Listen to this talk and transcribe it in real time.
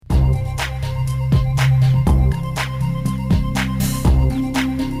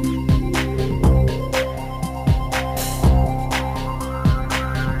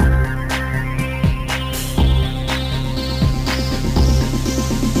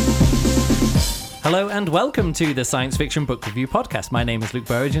Hello and welcome to the Science Fiction Book Review Podcast. My name is Luke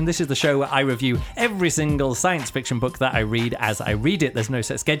Burridge and this is the show where I review every single science fiction book that I read as I read it. There's no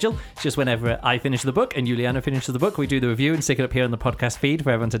set schedule. It's just whenever I finish the book and Juliana finishes the book, we do the review and stick it up here on the podcast feed for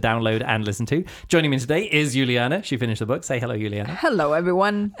everyone to download and listen to. Joining me today is Juliana. She finished the book. Say hello, Juliana. Hello,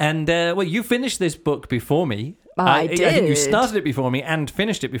 everyone. And, well, you finished this book before me. I did. I think you started it before me and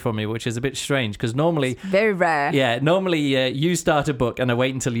finished it before me, which is a bit strange because normally... It's very rare. Yeah, normally you start a book and I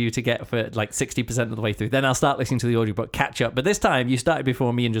wait until you to get for like 60% of the way through. Then I'll start listening to the audiobook, catch up. But this time you started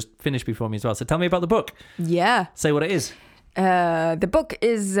before me and just finished before me as well. So tell me about the book. Yeah. Say what it is. The book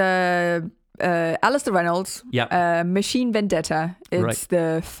is Alastair Reynolds, Machine Vendetta. It's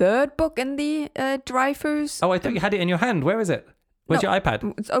the third book in the Dreyfus. Oh, I thought you had it in your hand. Where is it? Where's your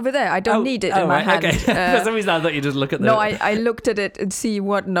iPad? It's over there. I don't need it in my hand. Okay. For some reason I thought you just look at the... No, I looked at it and see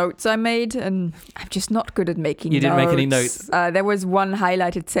what notes I made, and I'm just not good at making notes. You didn't make any notes? There was one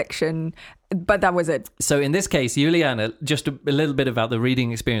highlighted section, but that was it. So in this case, Juliana, just a little bit about the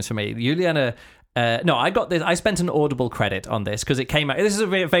reading experience for me. Juliana... no, I got this. I spent an Audible credit on this because it came out. This is a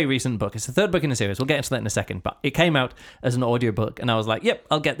very, very recent book. It's the third book in the series. We'll get into that in a second. But it came out as an audiobook, and I was like, "Yep,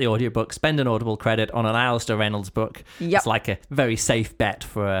 I'll get the audiobook. Spend an Audible credit on an Alastair Reynolds book. Yep. It's like a very safe bet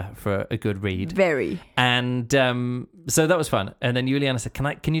for a good read." Very. And so that was fun. And then Juliana said,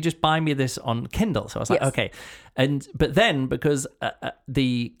 "Can you just buy me this on Kindle?" So I was like, "Okay." But then because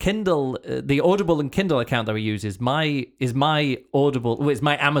the Kindle, the Audible and Kindle account that we use is my Audible. Well, it's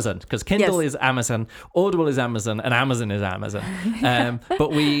my Amazon because Kindle is Amazon, Audible is Amazon, and Amazon is Amazon.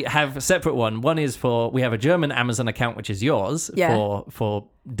 But we have a separate one. One is we have a German Amazon account, which is yours for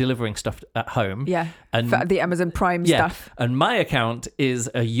delivering stuff at home. Yeah, and for the Amazon Prime stuff. And my account is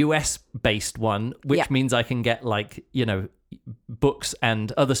a US based one, which means I can get books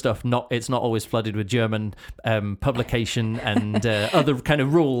and other stuff. It's not always flooded with German publication and other kind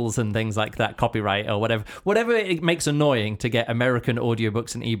of rules and things like that, copyright or whatever it makes annoying to get American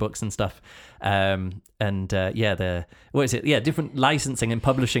audiobooks and ebooks and stuff. Different licensing and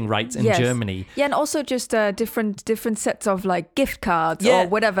publishing rights in Germany. Yeah, and also just different sets of like gift cards or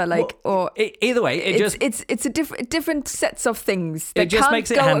whatever. Either way, it's a different sets of things. That it just makes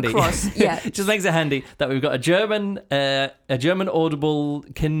it handy. Across. Yeah, it just makes it handy that we've got a German Audible,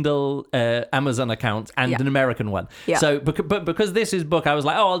 Kindle, Amazon account and an American one. Yeah. So, but because this is book, I was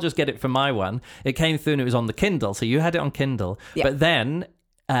like, I'll just get it for my one. It came through and it was on the Kindle, so you had it on Kindle. Yeah. But then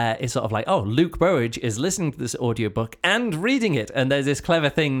it's sort of like, Luke Burridge is listening to this audiobook and reading it. And there's this clever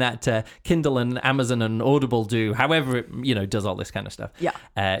thing that Kindle and Amazon and Audible do, however it, does all this kind of stuff.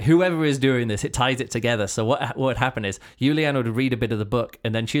 Yeah. Whoever is doing this, it ties it together. So what would happen is Juliana would read a bit of the book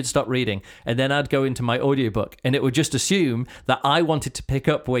and then she'd stop reading. And then I'd go into my audiobook and it would just assume that I wanted to pick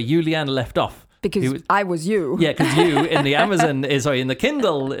up where Juliana left off. Because I was you. Yeah, because you in the in the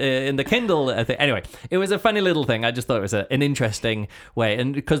Kindle thing. Anyway, it was a funny little thing. I just thought it was an interesting way.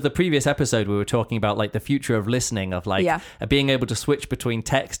 And because the previous episode we were talking about like the future of listening, of being able to switch between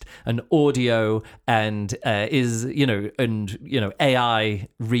text and audio and AI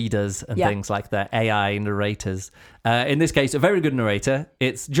readers and things like that, AI narrators. In this case, a very good narrator.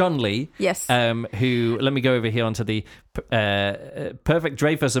 It's John Lee. Yes. Who, let me go over here onto the Perfect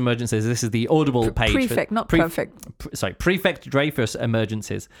Dreyfus Emergencies. This is the Audible page. Prefect, not Perfect. Prefect Dreyfus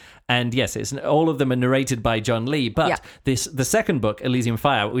Emergencies. And yes, all of them are narrated by John Lee. But the second book, Elysium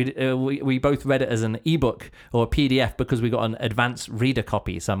Fire, we both read it as an ebook or a PDF because we got an advanced reader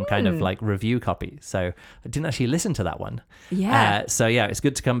copy, some kind of like review copy. So I didn't actually listen to that one. Yeah. It's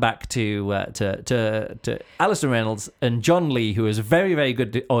good to come back to Alastair Reynolds and John Lee, who is a very, very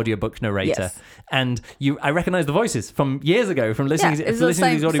good audiobook narrator. Yes. And I recognize the voices from years ago, from listening to these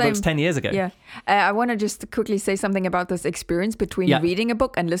audiobooks 10 years ago. Yeah. I want to just quickly say something about this experience between reading a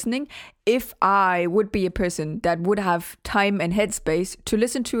book and listening. If I would be a person that would have time and headspace to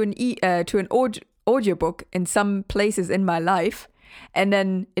listen to an audiobook in some places in my life, and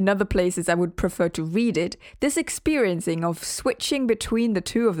then in other places I would prefer to read it, this experiencing of switching between the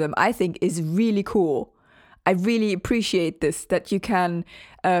two of them, I think, is really cool. I really appreciate this, that you can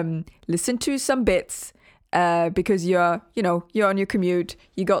listen to some bits because you're on your commute.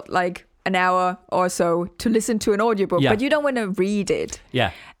 You got like an hour or so to listen to an audiobook, but you don't want to read it. Yeah.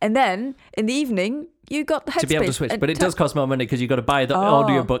 And then in the evening, you got the headspace. To be able to switch, but it does cost more money because you've got to buy the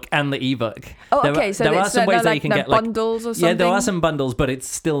audiobook and the ebook. Oh, okay. There are some ways that you can get bundles or something? Yeah, there are some bundles, but it's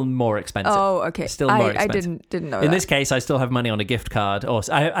still more expensive. Oh, okay. Still more expensive. I didn't know In this case, I still have money on a gift card.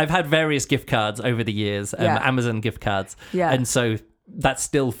 I've had various gift cards over the years, Amazon gift cards. Yeah. And so that's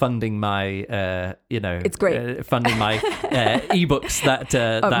still funding my, it's great. Funding my ebooks that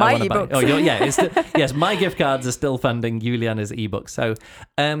I want to buy. E-books. Oh, yes, my gift cards are still funding Juliana's ebooks. So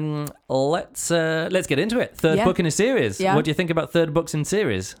let's get into it. Third book in a series. Yeah. What do you think about third books in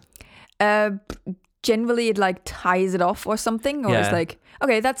series? Generally, it like ties it off or something, or it's like,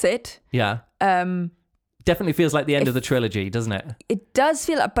 okay, that's it. Yeah. Definitely feels like the end of the trilogy, doesn't it? It does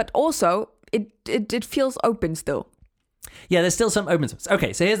feel, but also it feels open still. Yeah, there's still some open spots.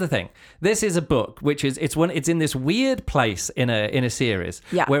 Okay, so here's the thing. This is a book which is it's in this weird place in a series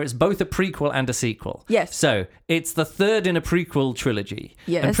where it's both a prequel and a sequel. Yes. So it's the third in a prequel trilogy.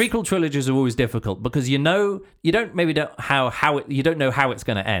 Yes. And prequel trilogies are always difficult because you don't know how it's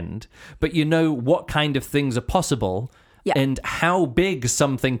going to end, but you know what kind of things are possible and how big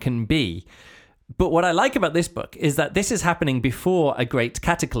something can be. But what I like about this book is that this is happening before a great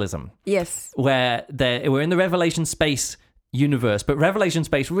cataclysm. Yes. Where we're in the Revelation Space universe, but Revelation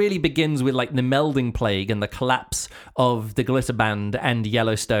Space really begins with like the melding plague and the collapse of the Glitter Band and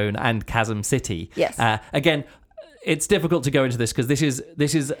Yellowstone and Chasm City. Yes. Again, it's difficult to go into this because this is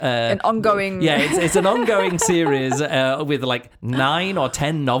an ongoing. Yeah, it's an ongoing series with like 9 or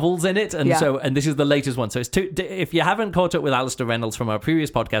 10 novels in it, and this is the latest one. So it's if you haven't caught up with Alastair Reynolds from our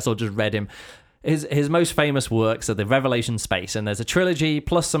previous podcast or just read him. His most famous works are the Revelation Space, and there's a trilogy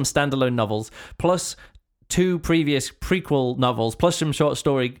plus some standalone novels plus 2 previous prequel novels plus some short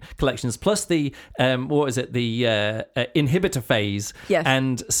story collections plus the inhibitor phase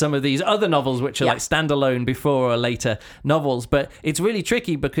and some of these other novels which are like standalone before or later novels. But it's really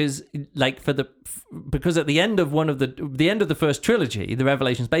tricky because because at the end of the end of the first trilogy, the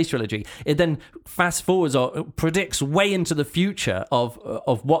Revelation Space trilogy, it then fast forwards or predicts way into the future of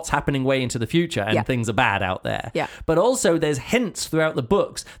what's happening way into the future, and things are bad out there. Yeah. But also there's hints throughout the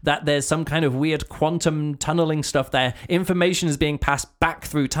books that there's some kind of weird quantum tunneling stuff there. Information is being passed back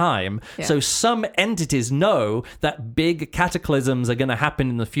through time. Yeah. So some entities know that big cataclysms are going to happen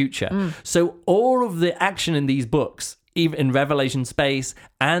in the future. So all of the action in these books, even in Revelation Space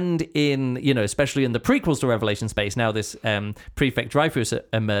and in, especially in the prequels to Revelation Space, now this Prefect Dreyfus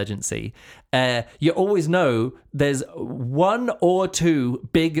emergency, you always know there's 1 or 2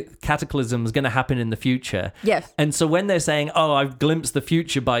 big cataclysms going to happen in the future. Yes. And so when they're saying, oh, I've glimpsed the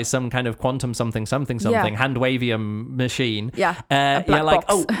future by some kind of quantum something, hand-wavium machine, you're like,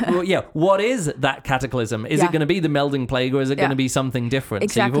 box. what is that cataclysm? Is it going to be the melding plague or is it going to be something different?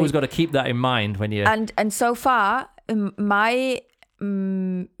 Exactly. So you've always got to keep that in mind when you... And so far... my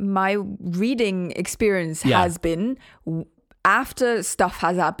reading experience has been after stuff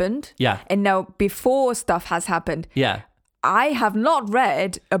has happened, and now before stuff has happened. I have not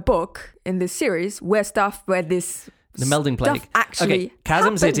read a book in this series where this the melding plague actually Chasm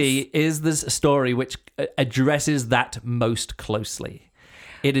happens. City is this story which addresses that most most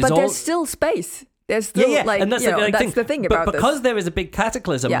it is but all... there's still space. There's still and that's the thing about but because this. there is a big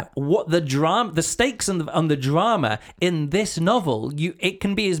cataclysm, what the stakes on the drama in this novel, it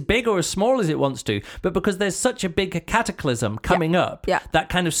can be as big or as small as it wants to, but because there's such a big cataclysm coming up, that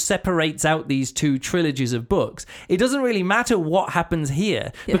kind of separates out these 2 trilogies of books. It doesn't really matter what happens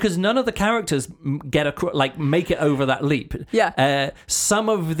here because none of the characters make it over that leap. Some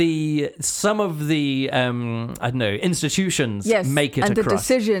of the I don't know, institutions make it and across. The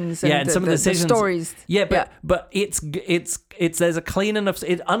decisions and some of the decisions, the stories. But it's there's a clean enough.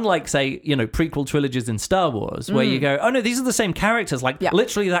 Unlike say prequel trilogies in Star Wars where you go, oh no, these are the same characters.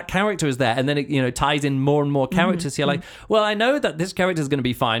 Literally that character is there, and then it ties in more and more characters. You're like, well, I know that this character is going to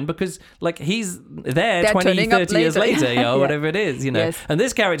be fine because he's there 20, 30 years later, or whatever it is, And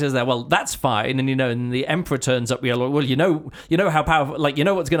this character is there. Well, that's fine, and and the Emperor turns up. You're like, well, you know how powerful.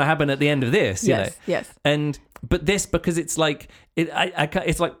 What's going to happen at the end of this. Yes. But this, because it's like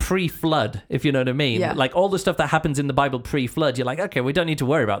it's like pre-flood, if you know what I mean. Yeah. Like all the stuff that happens in the Bible pre-flood, you're like, okay, we don't need to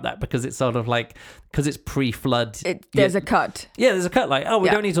worry about that because it's sort of like because it's pre-flood. There's a cut. Yeah, there's a cut. Like, we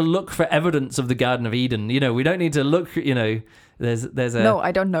don't need to look for evidence of the Garden of Eden. We don't need to look. There's a... No,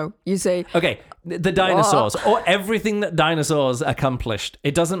 I don't know. You say... Okay, the dinosaurs, or everything that dinosaurs accomplished.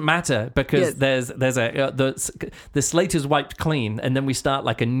 It doesn't matter because there's the slate is wiped clean, and then we start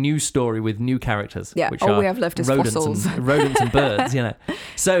like a new story with new characters. Yeah, which all we have left is fossils. Rodents and birds,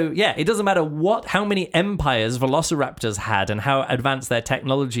 So, it doesn't matter how many empires velociraptors had and how advanced their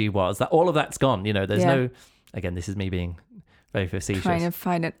technology was. That all of that's gone, There's no... Again, this is me being... very facetious. Trying to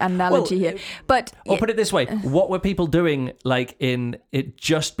find an analogy here. But or put it this way, what were people doing like in it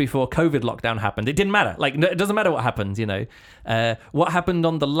just before COVID lockdown happened? It didn't matter. Like, it doesn't matter what happened, you know. What happened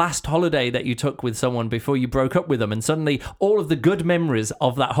on the last holiday that you took with someone before you broke up with them, and suddenly all of the good memories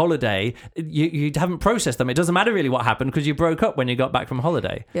of that holiday, you haven't processed them. It doesn't matter really what happened because you broke up when you got back from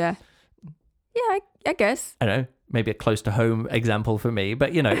holiday. Yeah. Yeah, I guess. I don't know. Maybe a close to home example for me,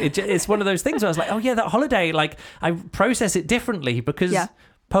 but you know, it's one of those things where I was like, oh yeah, that holiday, like I process it differently because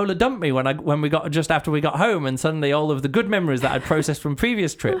Pola dumped me when we got just after we got home, and suddenly all of the good memories that I'd processed from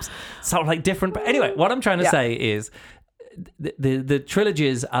previous trips sound like different. But anyway, what I'm trying to say is the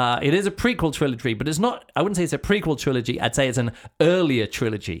trilogies are, it is a prequel trilogy, but it's not, I wouldn't say it's a prequel trilogy. I'd say it's an earlier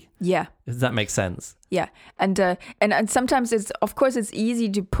trilogy. Yeah. Does that make sense? Yeah. And sometimes it's easy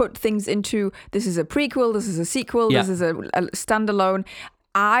to put things into, this is a prequel, this is a sequel, this is a standalone.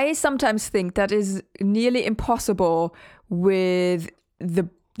 I sometimes think that is nearly impossible with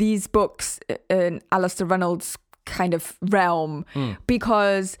these books in Alastair Reynolds' kind of realm,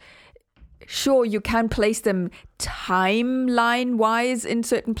 because sure, you can place them timeline wise in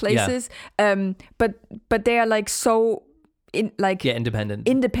certain places, but they are like so independent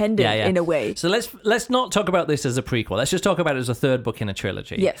in a way. So let's not talk about this as a prequel. Let's just talk about it as a third book in a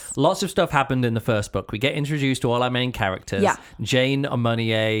trilogy. Yes, lots of stuff happened in the first book. We get introduced to all our main characters. Jane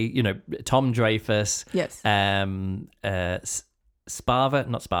Aumonier, you know, Tom Dreyfus. Yes. Sparva,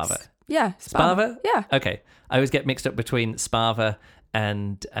 not Sparva. Sparva. Yeah. Okay, I always get mixed up between Sparva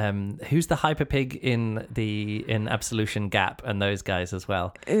and who's the hyper pig in Absolution Gap and those guys as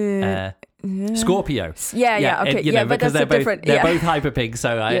well. Scorpio. Okay. You know, but because they're both hyper pigs,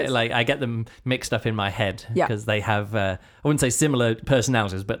 so I get them mixed up in my head because they have I wouldn't say similar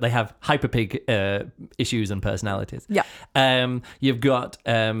personalities, but they have hyper pig issues and personalities. You've got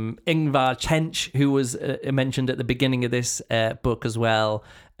Ingvar Chench, who was mentioned at the beginning of this book as well.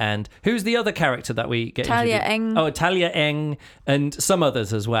 And who's the other character that we get Talia introduced? Eng. Oh, Talia Eng, and some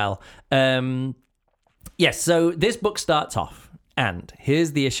others as well. Yes, so this book starts off, and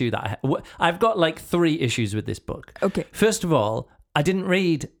here's the issue that I've got like 3 issues with this book. Okay. First of all, I didn't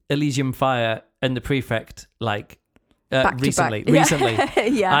read Elysium Fire and the Prefect like recently.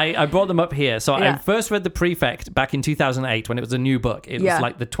 I brought them up here. So I first read The Prefect back in 2008 when it was a new book. It was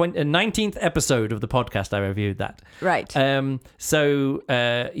like the 19th episode of the podcast I reviewed that. Right. So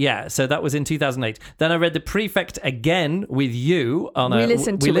that was in 2008. Then I read The Prefect again with you on we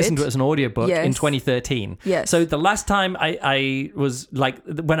listened to it as an audiobook in 2013. Yes. So the last time I was like,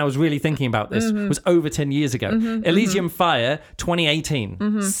 when I was really thinking about this was over 10 years ago. Elysium Fire,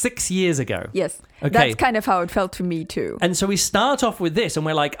 2018. 6 years ago. Yes. Okay. That's kind of how it felt to me too. And so we start off with this and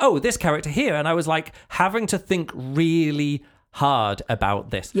we're like, oh, this character here. And I was like having to think really hard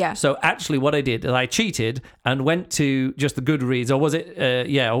about this. Yeah. So actually what I did is I cheated and went to just the Goodreads, or was it,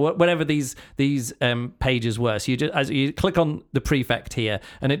 or whatever these pages were. So you click on The Prefect here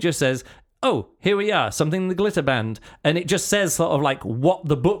and it just says, oh, here we are, something in the glitter band. And it just says sort of like what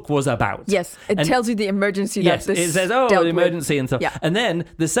the book was about. Yes, it tells you the emergency that this it says, the emergency and stuff. Yeah. And then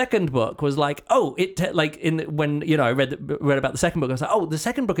the second book was like, I read about the second book, I was like, oh, the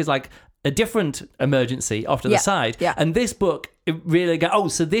second book is like a different emergency off to the side. Yeah. And this book, it really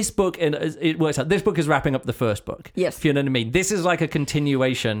so this book, and it works out, this book is wrapping up the first book. Yes. If you know what I mean. This is like a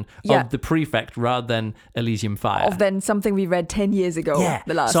continuation of The Prefect rather than Elysium Fire. Of then something we read 10 years ago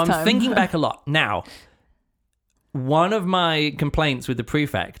the last time. So I'm thinking back a lot. Now, one of my complaints with The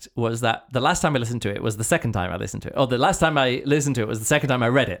Prefect was that the last time I listened to it was the second time I listened to it. Or the last time I listened to it was the second time I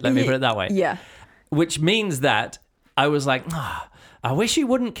read it. Let me put it that way. Yeah. Which means that I was like, I wish he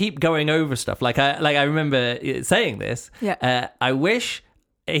wouldn't keep going over stuff. Like I remember saying this. Yeah. I wish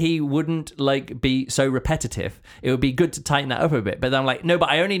he wouldn't like be so repetitive. It would be good to tighten that up a bit. But then I'm like, no, but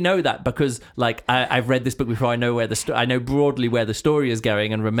I only know that because like I've read this book before. I know where I know broadly where the story is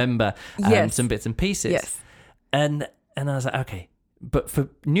going and remember some bits and pieces. Yes. And I was like, okay, but for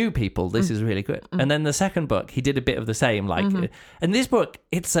new people, this is really good. And then the second book, he did a bit of the same. Like, and this book,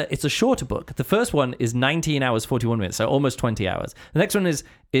 it's a shorter book. The first one is 19 hours, 41 minutes, so almost 20 hours. The next one is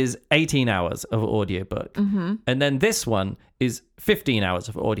 18 hours of audiobook. And then this one is 15 hours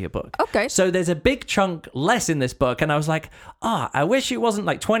of audiobook. Okay. So there's a big chunk less in this book. And I was like, I wish it wasn't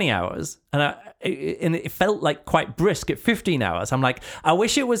like 20 hours. And it felt like quite brisk at 15 hours. I'm like, I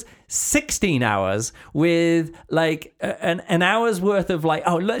wish it was 16 hours with like an hour's worth of like,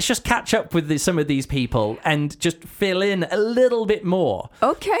 let's just catch up with some of these people and just fill in a little bit more.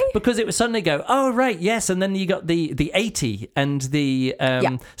 Okay. Because it would suddenly go, oh, right, yes. And then you got the 80 and the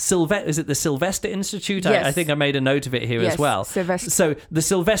Is it the Sylvester Institute? Yes. I think I made a note of it here as well. Sylvester. So the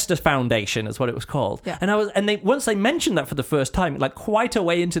Sylvester Foundation is what it was called. Yeah. And once they mentioned that for the first time, like quite a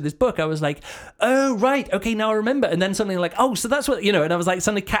way into this book, I was like, oh right, okay, now I remember. And then suddenly like, oh, so that's what, you know, and I was like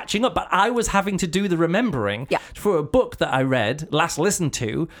suddenly catching up, but I was having to do the remembering for a book that I read, last listened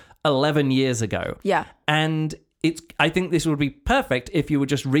to 11 years ago. Yeah. And I think this would be perfect if you were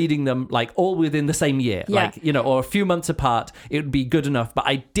just reading them like all within the same year, like, you know, or a few months apart. It would be good enough. But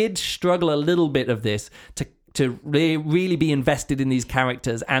I did struggle a little bit of this to really be invested in these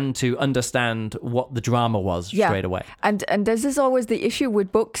characters and to understand what the drama was straight away. And this is always the issue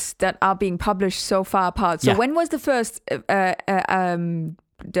with books that are being published so far apart. So when was the first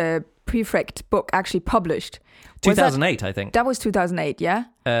the Prefect book actually published? 2008, I think. That was 2008, yeah?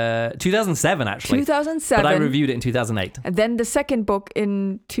 2007, actually. 2007. But I reviewed it in 2008. And then the second book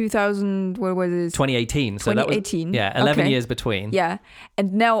in 2000, what was it? 2018. So 2018. That was, 11 years between. Yeah.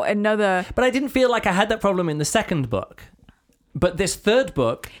 And now another... But I didn't feel like I had that problem in the second book. But this third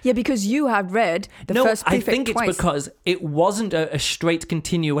book... Yeah, because you had read the first Prefect I think twice. it's because it wasn't a straight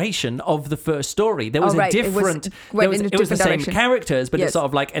continuation of the first story. There was a different... It was the same characters, but it's sort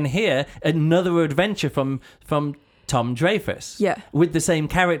of like... And here, another adventure from Tom Dreyfus. Yeah. With the same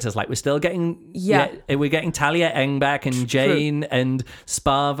characters. Like, we're still getting... we're getting Talia Engback and Jane and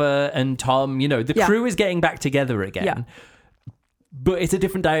Spava and Tom. You know, the crew is getting back together again. Yeah. But it's a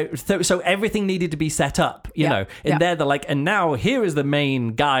different so everything needed to be set up, you know. And they're like, and now here is the main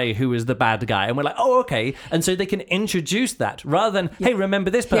guy who is the bad guy, and we're like, oh, okay. And so they can introduce that rather than, hey, remember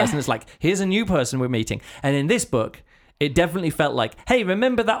this person? It's like, here's a new person we're meeting. And in this book, it definitely felt like, hey,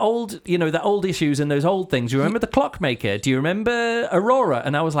 remember that old, you know, the old issues and those old things. Do you remember the clockmaker? Do you remember Aurora?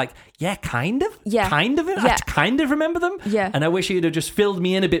 And I was like, yeah, kind of. Yeah. Kind of. I kind of remember them. Yeah. And I wish you'd have just filled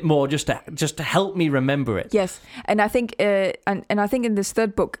me in a bit more just to help me remember it. Yes. And I think and I think in this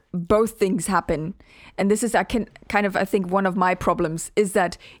third book, both things happen. And this is I think one of my problems is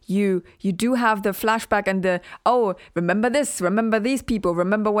that you do have the flashback and the, oh, remember this, remember these people,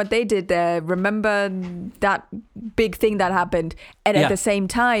 remember what they did there, remember that big thing that happened, and at the same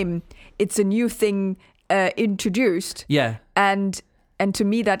time it's a new thing introduced. Yeah. And to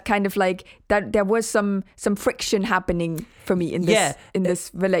me that kind of like that there was some friction happening for me in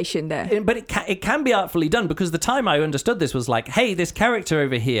this relation there. But it can be artfully done, because the time I understood this was like, hey, this character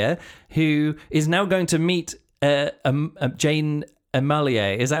over here who is now going to meet Jane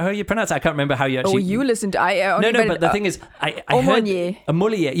Amalier. Is that how you pronounce it? I can't remember how you actually... Oh, you listened. But the thing is, I heard...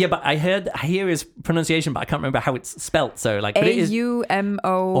 Amalier. Yeah, but I hear his pronunciation, but I can't remember how it's spelt. So like...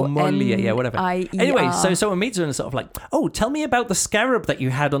 Aumonlier. Yeah, whatever. Anyway, so someone meets her and is sort of like, oh, tell me about the scarab that you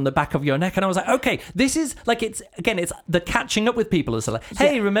had on the back of your neck. And I was like, okay, this is like, it's the catching up with people. It's like,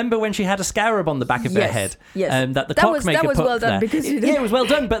 hey, remember when she had a scarab on the back of her head? Yes. That the clockmaker that was put well done there. because you it was well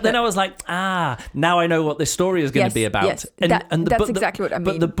done. But then I was like, now I know what this story is going to be about. Yes. That's exactly what I mean.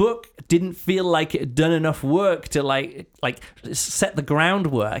 But the book didn't feel like it had done enough work to like set the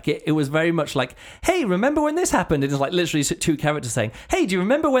groundwork. It was very much like, hey, remember when this happened? And it's like literally two characters saying, hey, do you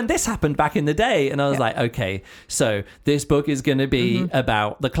remember when this happened back in the day? And I was like, okay, so this book is going to be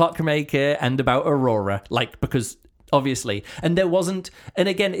about the clockmaker and about Aurora, like, because obviously. And there wasn't, and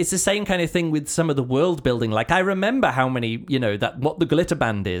again, it's the same kind of thing with some of the world building. Like, I remember how many, you know, what the glitter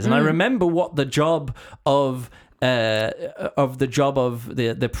band is, and I remember what the job of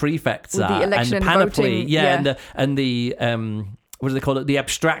the prefects are, the election and the panoply, voting, and the what do they call it? The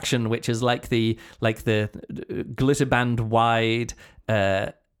abstraction, which is like the glitter band wide.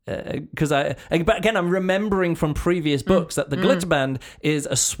 Because but again, I'm remembering from previous books that the glitter band is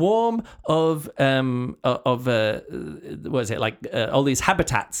a swarm of what is it, like all these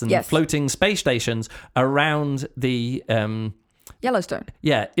habitats and floating space stations around the Yellowstone.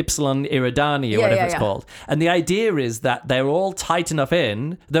 Yeah, Ypsilon Eridani or whatever it's called. And the idea is that they're all tight enough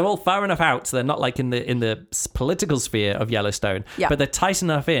in, they're all far enough out, so they're not like in the political sphere of Yellowstone, but they're tight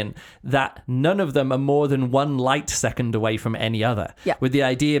enough in that none of them are more than 1 light second away from any other. Yeah. With the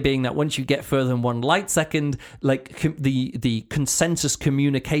idea being that once you get further than 1 light second, like the consensus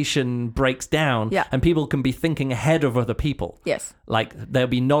communication breaks down, and people can be thinking ahead of other people. Yes. Like there'll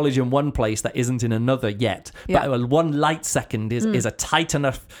be knowledge in one place that isn't in another yet. But 1 light second is a tight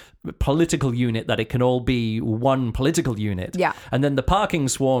enough political unit that it can all be one political unit. Yeah. And then the parking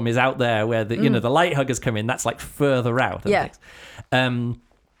swarm is out there where the the light huggers come in. That's like further out. Yeah. But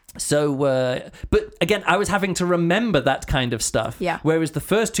again, I was having to remember that kind of stuff. Yeah. Whereas the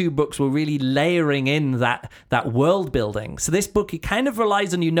first 2 books were really layering in that world building. So this book, it kind of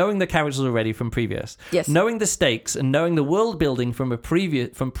relies on you knowing the characters already from previous. Yes. Knowing the stakes and knowing the world building from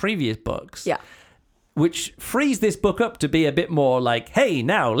previous books. Yeah. which frees this book up to be a bit more like, hey,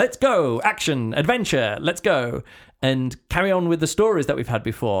 now let's go, action, adventure, let's go, and carry on with the stories that we've had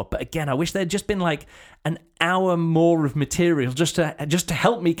before. But again, I wish there'd just been like an hour more of material just to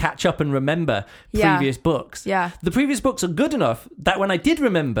help me catch up and remember previous books. Yeah. The previous books are good enough that when I did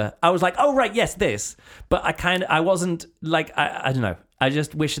remember, I was like, oh, right, yes, this. But I wasn't like, I don't know. I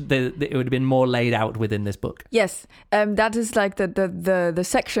just wish that it would have been more laid out within this book. Yes, that is like the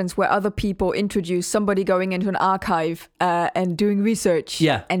sections where other people introduce somebody going into an archive and doing research.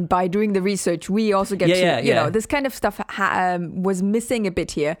 Yeah. And by doing the research, we also get you know, this kind of stuff was missing a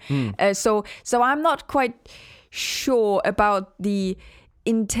bit here. So I'm not quite sure about the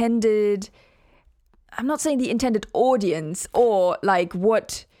intended... I'm not saying the intended audience or like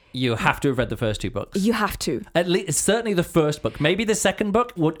what... You have to have read the first 2 books. You have to. At least, certainly the first book. Maybe the second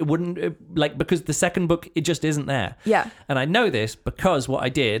book wouldn't, like, because the second book, it just isn't there. Yeah. And I know this because what I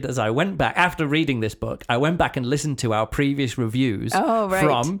did is I went back, after reading this book, I went back and listened to our previous reviews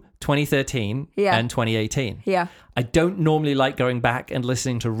from 2013 and 2018. Yeah. I don't normally like going back and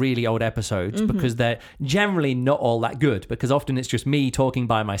listening to really old episodes because they're generally not all that good, because often it's just me talking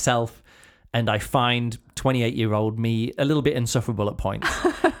by myself. And I find 28-year-old me a little bit insufferable at points.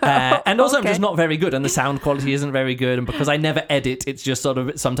 And also I'm just not very good, and the sound quality isn't very good. And because I never edit, it's just sort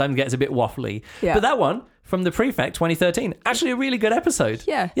of sometimes gets a bit waffly. Yeah. But that one from the Prefect 2013, actually a really good episode.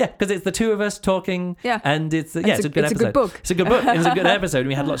 Yeah. Yeah, because it's the two of us talking. Yeah. And it's a good episode. It's a good book. It's a good book. It's a good episode, and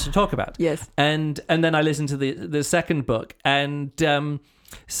we had lots to talk about. Yes. And then I listened to the second book, and...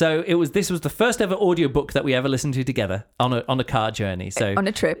 So this was the first ever audiobook that we ever listened to together on a car journey. So on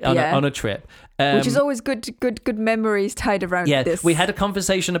a trip, on a trip, which is always good memories tied around this. We had a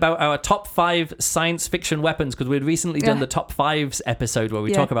conversation about our top 5 science fiction weapons because we'd recently done the top 5s episode where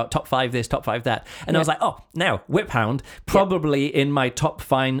we talk about top 5 this, top 5 that, and I was like, oh, now Whip Hound probably in my top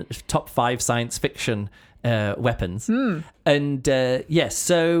 5 science fiction weapons, and yes,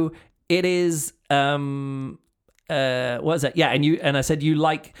 so it is. What is it? Yeah, and I said you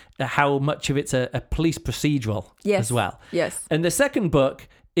like how much of it's a police procedural as well. Yes. And the second book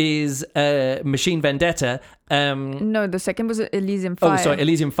is Machine Vendetta. No, the second was Elysium Fire. Oh, sorry,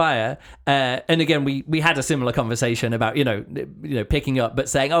 Elysium Fire. And again, we had a similar conversation about you know picking up, but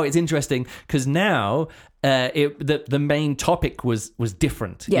saying, oh, it's interesting because now the main topic was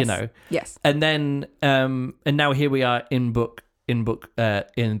different. Yes. You know. Yes. And then and now here we are in book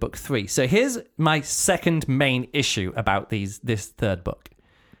 3. So here's my second main issue about this third book.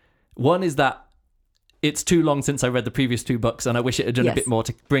 One is that it's too long since I read the previous 2 books, and I wish it had done a bit more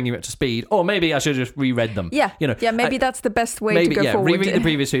to bring you up to speed. Or maybe I should have just reread them. Yeah, you know. Yeah, maybe that's the best way to go forward. Reread the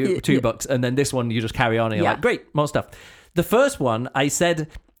previous two books, and then this one you just carry on, and you're like, great, more stuff. The first one I said.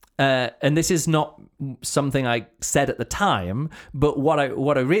 And this is not something I said at the time, but what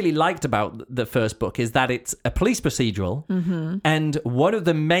I really liked about the first book is that it's a police procedural, and one of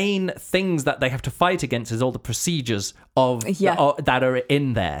the main things that they have to fight against is all the procedures that are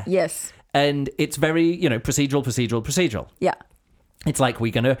in there. Yes, and it's very procedural. Yeah. It's like,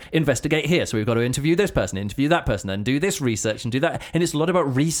 we're going to investigate here, so we've got to interview this person, interview that person, and do this research and do that. And it's a lot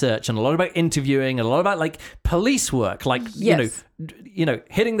about research and a lot about interviewing and a lot about like police work, like you know,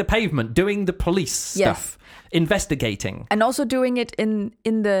 hitting the pavement, doing the police stuff, investigating, and also doing it in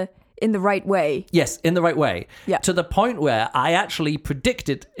the right way. Yes, in the right way. Yeah. To the point where I actually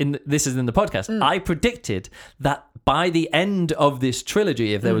predicted this is in the podcast. I predicted that by the end of this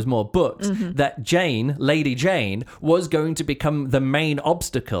trilogy, if there was more books, that Lady Jane, was going to become the main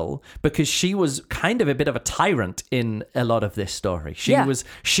obstacle because she was kind of a bit of a tyrant in a lot of this story.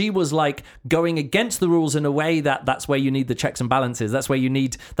 She was like going against the rules in a way that's where you need the checks and balances. That's why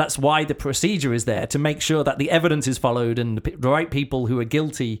the procedure is there, to make sure that the evidence is followed and the right people who are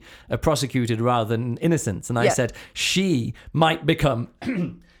guilty are prosecuted rather than innocents. And I said she might become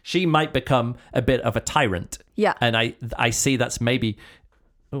a bit of a tyrant. Yeah. And I see that's maybe...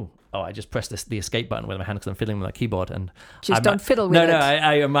 Oh, I just pressed the escape button with my hand because I'm fiddling with my keyboard. And don't fiddle with it. No,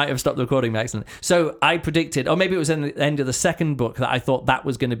 I might have stopped the recording by accident. So I predicted, or maybe it was in the end of the second book, that I thought that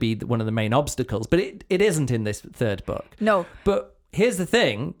was going to be one of the main obstacles. But it isn't in this third book. No. But... here's the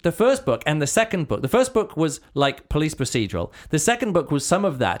thing, the first book and the second book. The first book was like police procedural. The second book was some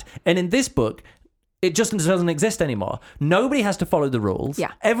of that. And in this book, it just doesn't exist anymore. Nobody has to follow the rules.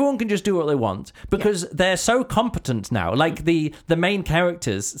 Yeah. Everyone can just do what they want because they're so competent now. Like the main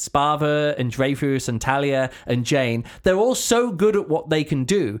characters, Sparva and Dreyfus and Talia and Jane, they're all so good at what they can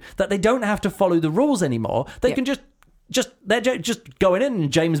do that they don't have to follow the rules anymore. They can just they're just going in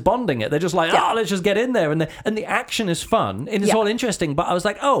and James Bonding it. They're just like, let's just get in there, and the action is fun and it's all interesting. But I was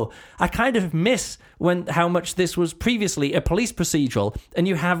like, I kind of miss how much this was previously a police procedural, and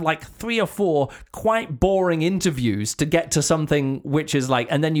you have like 3 or 4 quite boring interviews to get to something which is like,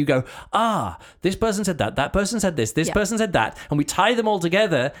 and then you go, this person said that person said this person said that, and we tie them all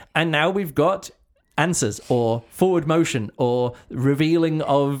together, and now we've got answers or forward motion or revealing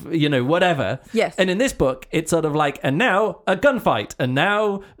of, whatever. Yes. And in this book, it's sort of like, and now a gunfight, and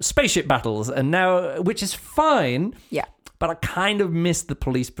now spaceship battles, and now, which is fine. Yeah. But I kind of miss the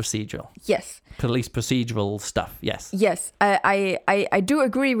police procedural. Yes. Police procedural stuff. Yes. Yes. I do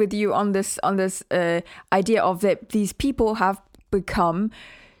agree with you on this idea of that these people have become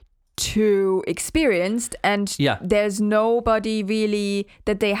too experienced, and there's nobody really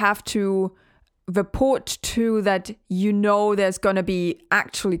that they have to report to that there's going to be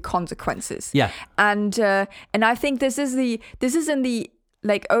actually consequences. Yeah. And I think this is in the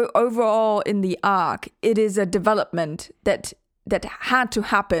like overall in the arc, it is a development that had to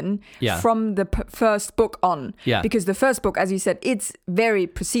happen from the first book on. Yeah. Because the first book, as you said, it's very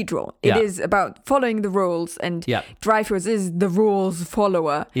procedural. It is about following the rules, and Dreyfus is the rules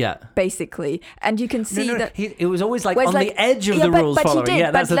follower, basically. And you can see that it was always like on the edge of the rules following. He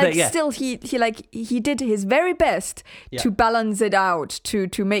did, that's the thing. Still, he did his very best to balance it out,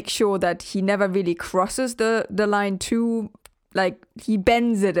 to make sure that he never really crosses the line too. Like he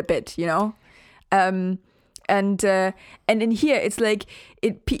bends it a bit, And in here, it's like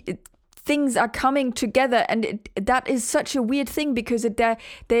things are coming together, and that is such a weird thing because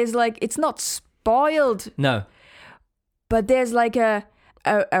there's like, it's not spoiled. No. But there's like a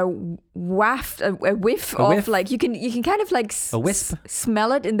whiff of like you can kind of like a wisp,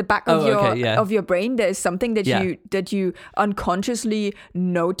 smell it in the back of your brain. There's something that you unconsciously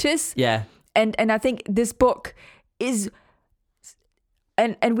notice. Yeah. And I think this book is.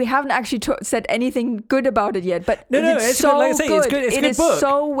 And we haven't actually said anything good about it yet, but it's so good. It's a good book.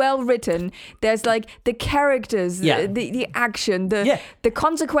 So well written. There's like the characters, the action, the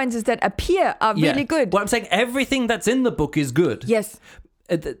consequences that appear are really good. Well, I'm saying everything that's in the book is good. Yes.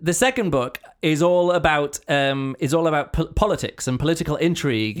 The second book is all about politics and political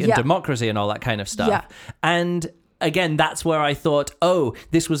intrigue and democracy and all that kind of stuff. Yeah. And again, that's where I thought,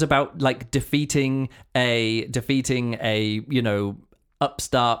 this was about like defeating a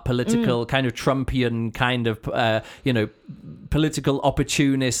upstart political kind of Trumpian kind of political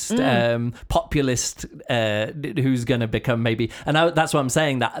opportunist populist who's going to become maybe, and that's what I'm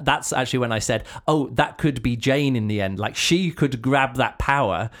saying, that's actually when I said, that could be Jane in the end, like she could grab that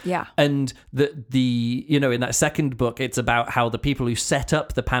power. And the in that second book, it's about how the people who set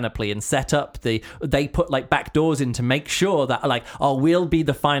up the panoply and set up they put like back doors in to make sure that like, we'll be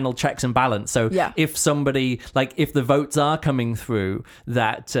the final checks and balance. So if somebody, like if the votes are coming through,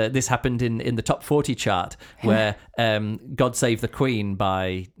 that this happened in the top 40 chart where God Save the Queen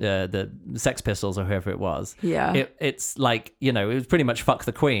by the Sex Pistols or whoever it was. It's like, it was pretty much fuck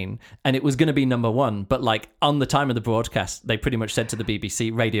the Queen, and it was going to be number 1, but like on the time of the broadcast they pretty much said to the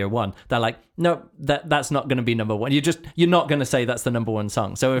BBC Radio 1, they're like, no, that's not going to be number 1. You're not going to say that's the number 1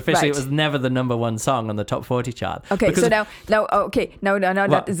 song. So officially it was never the number 1 song on the top 40 chart. Okay, because now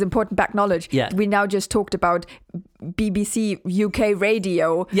that is important back knowledge. We now just talked about BBC UK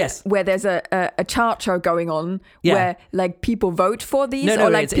radio, where there's a chart show going on where like people vote for these,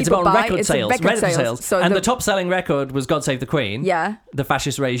 it's about record sales. So and the top selling record was God Save the Queen. The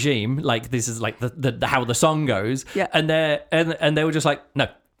fascist regime, like this is like the how the song goes. And they were just like, no,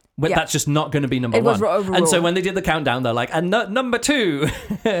 that's just not going to be number 1. And so when they did the countdown, they're like, and number 2,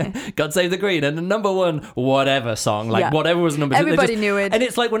 God Save the Queen, and number 1, whatever song, like whatever was number 2. Everybody knew it. And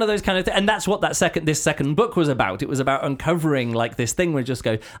it's like one of those kind of things. And that's what this second book was about. It was about uncovering like this thing where just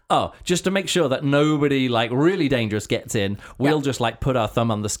go, just to make sure that nobody like really dangerous gets in, we'll just like put our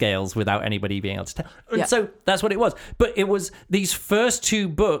thumb on the scales without anybody being able to tell. And so that's what it was. But it was, these first 2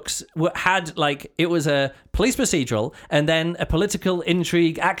 books had like, it was a police procedural and then a political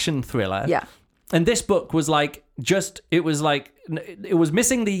intrigue action thriller. And this book was like, it was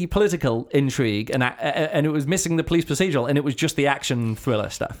missing the political intrigue and it was missing the police procedural, and it was just the action thriller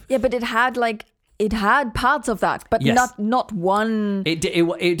stuff. But it had parts of that, but not one. It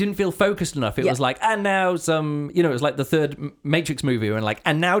didn't feel focused enough. It was like, and now some, it was like the third Matrix movie, and like,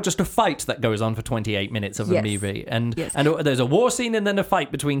 and now just a fight that goes on for 28 minutes of a movie, and there's a war scene and then a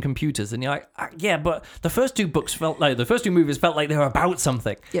fight between computers, and you're like, but the first 2 movies felt like they were about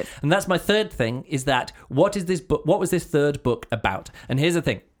something. And that's my third thing, is that what was this third book about? And here's the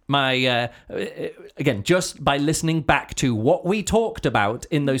thing. again, just by listening back to what we talked about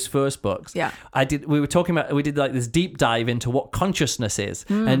in those first books, we did like this deep dive into what consciousness is,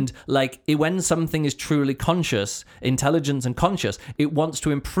 and like when something is truly conscious, intelligent and conscious, it wants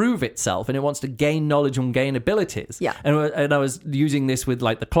to improve itself and it wants to gain knowledge and gain abilities. Yeah. And I was using this with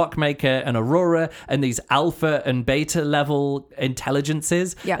like the Clockmaker and Aurora and these alpha and beta level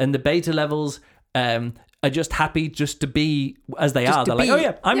intelligences, and the beta levels are just happy just to be as they are. They're like, oh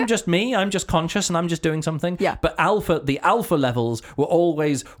yeah, I'm just me, I'm just conscious and I'm just doing something. Yeah. But the alpha levels were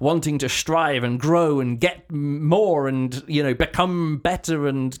always wanting to strive and grow and get more and, become better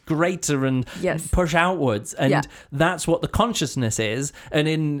and greater and push outwards. And that's what the consciousness is. And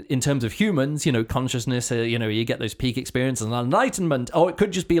in terms of humans, consciousness, you get those peak experiences and enlightenment. Oh, it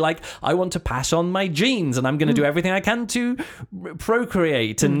could just be like, I want to pass on my genes and I'm going to do everything I can to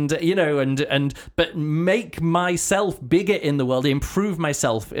procreate and, but make myself bigger in the world, improve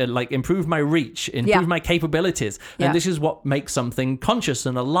myself, improve my reach, improve my capabilities. And this is what makes something conscious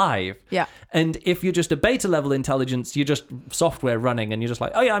and alive. Yeah. And if you're just a beta level intelligence, you're just software running and you're just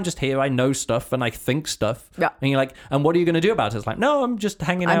like, oh yeah, I'm just here, I know stuff and I think stuff. Yeah. And you're like, and what are you going to do about it? It's like, no, I'm just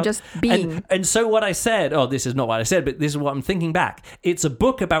hanging out. I'm just being. And so what I said, this is not what I said, but this is what I'm thinking back. It's a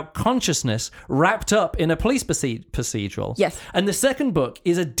book about consciousness wrapped up in a police procedural. Yes. And the second book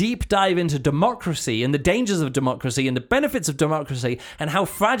is a deep dive into democracy and the dangers of democracy and the benefits of democracy and how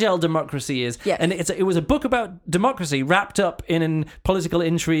fragile democracy is. Yes. And it was a book about democracy wrapped up in a political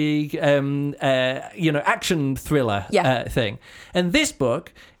intrigue, action thriller thing. And this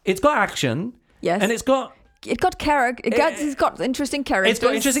book, it's got action. Yes. And it's got character. It's got interesting characters. It's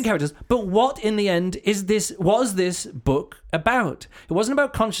got interesting characters. But what, in the end, was this book about? It wasn't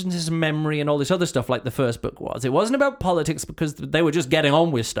about consciousness and memory and all this other stuff like the first book was. It wasn't about politics because they were just getting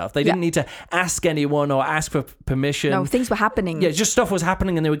on with stuff. They didn't need to ask anyone or ask for permission. No, things were happening. Yeah, just stuff was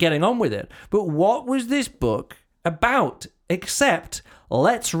happening and they were getting on with it. But what was this book about? Except,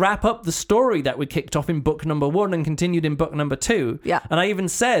 let's wrap up the story that we kicked off in book number 1 and continued in book number 2. Yeah. And I even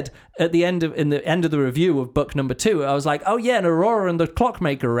said in the end of the review of book number 2, I was like, oh yeah, and Aurora and the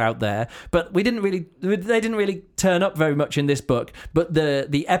Clockmaker are out there, but they didn't really turn up very much in this book. But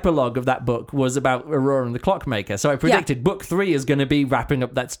the epilogue of that book was about Aurora and the Clockmaker. So I predicted book 3 is going to be wrapping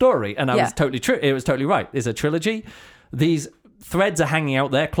up that story, and I was totally true. It was totally right. It's a trilogy. These threads are hanging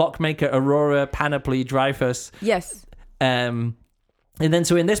out there: Clockmaker, Aurora, Panoply, Dreyfus. Yes. And then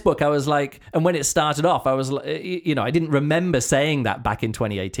so in this book, I was like, and when it started off, I was, I didn't remember saying that back in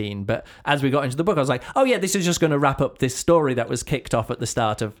 2018. But as we got into the book, I was like, oh yeah, this is just going to wrap up this story that was kicked off at the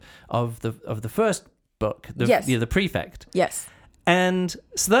start of the first book, the Prefect. Yes. And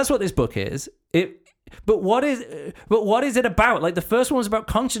so that's what this book is. But what is it about? Like, the first one was about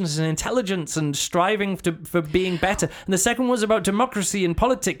consciousness and intelligence and striving for being better, and the second one was about democracy and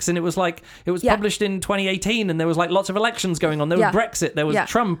politics. And it was published in 2018, and there was like lots of elections going on. There was Brexit, there was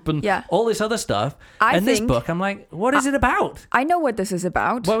Trump, and all this other stuff. This book, I'm like, what is it about? I know what this is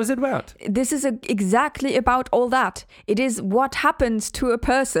about. What was it about? This is exactly about all that. It is what happens to a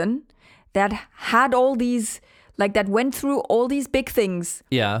person that had all these, like, that went through all these big things.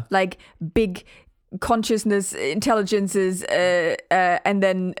 Yeah. Like big consciousness, intelligences, and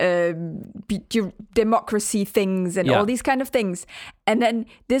then democracy things and all these kind of things. And then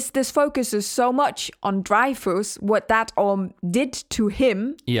this focuses so much on Dreyfus, what that did to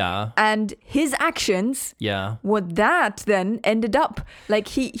him, and his actions, what that then ended up. Like,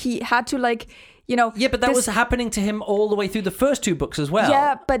 he had to, like, but that was happening to him all the way through the first 2 books as well.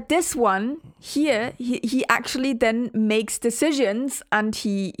 Yeah, but this one here, he actually then makes decisions, and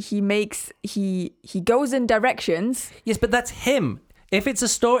he goes in directions. Yes, but that's him. If it's a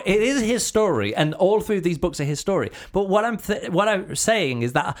story, it is his story, and all through these books are his story. But what I'm saying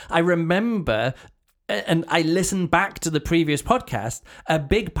is that I remember, and I listened back to the previous podcast, a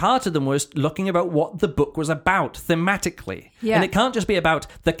big part of them was looking about what the book was about thematically. Yeah. And it can't just be about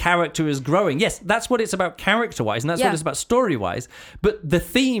the character is growing. Yes, that's what it's about character-wise, and that's what it's about story-wise. But the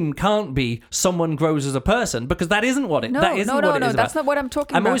theme can't be someone grows as a person, because that isn't what it is. No, that's not what I'm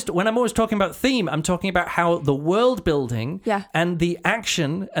talking about. When I'm always talking about theme, I'm talking about how the world building and the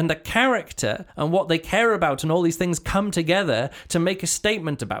action and the character and what they care about and all these things come together to make a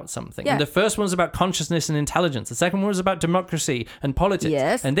statement about something. Yeah. And the first one's about consciousness and intelligence. The second one was about democracy and politics.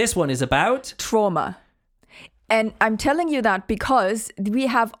 Yes. And this one is about trauma. And I'm telling you that because we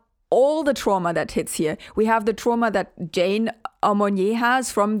have all the trauma that hits here. We have the trauma that Jane Aumonier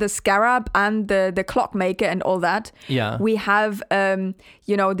has from the Scarab and the Clockmaker and all that. Yeah. We have all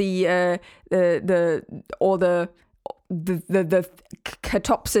the the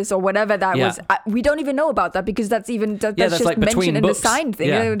catopsis or whatever that was. We don't even know about that because that's just like mentioned in books. The sign thing.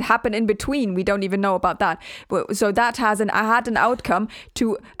 It would happen in between. We don't even know about that. So that I had an outcome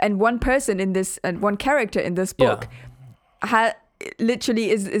and one person in this, and one character in this book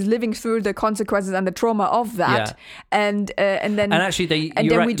literally is living through the consequences and the trauma of that, and actually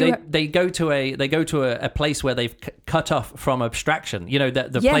they go to a place where they've cut off from abstraction. You know,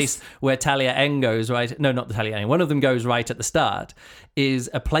 the place where Talia N goes, right? No, not the Talia N. One of them goes right at the start. Is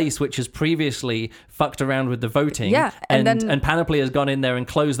a place which has previously fucked around with the voting, and Panoply has gone in there and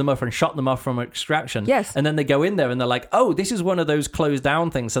closed them off and shot them off from extraction. Yes, and then they go in there and they're like, oh, this is one of those closed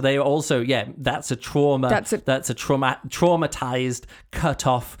down things. So they also, that's a trauma. That's a traumatized, cut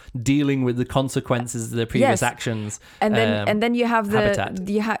off, dealing with the consequences of their previous actions. And then you have habitat.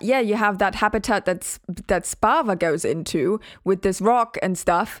 You have that habitat that Sparva goes into with this rock and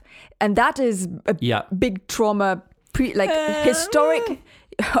stuff, and that is a big trauma. Historic.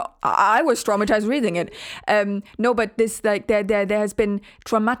 I was traumatized reading it. No, but this there has been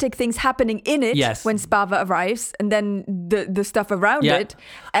traumatic things happening in it when Sparva arrives, and then the stuff around it,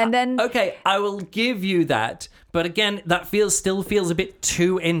 and then okay, I will give you that. But again, that still feels a bit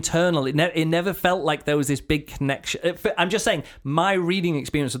too internal. It never felt like there was this big connection. I'm just saying, my reading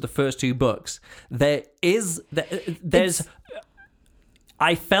experience of the first two books,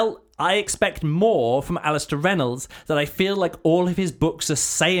 I expect more from Alastair Reynolds, that I feel like all of his books are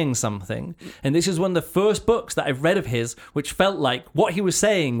saying something. And this is one of the first books that I've read of his, which felt like what he was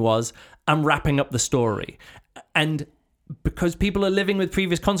saying was, I'm wrapping up the story. And because people are living with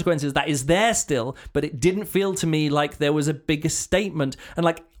previous consequences, that is there still, but it didn't feel to me like there was a bigger statement. And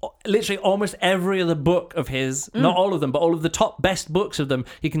like literally almost every other book of his, not all of them, but all of the top best books of them,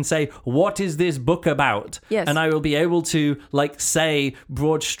 you can say, what is this book about? Yes. And I will be able to like say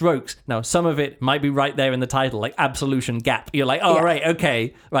broad strokes. Now, some of it might be right there in the title, like Absolution Gap. You're like, oh, right,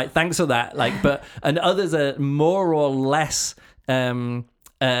 okay, right, thanks for that. Like, and others are more or less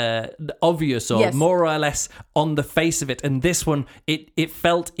obvious or more or less on the face of it, and this one it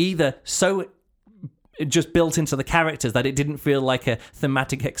felt either so just built into the characters that it didn't feel like a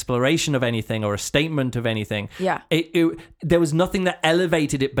thematic exploration of anything or a statement of anything. There was nothing that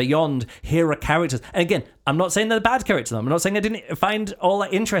elevated it beyond here are characters. And again, I'm not saying they're bad characters. I'm not saying I didn't find all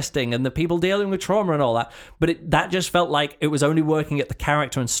that interesting and the people dealing with trauma and all that, but that just felt like it was only working at the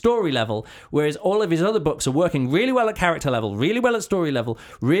character and story level, whereas all of his other books are working really well at character level, really well at story level,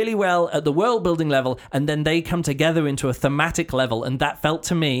 really well at the world building level, and then they come together into a thematic level, and that felt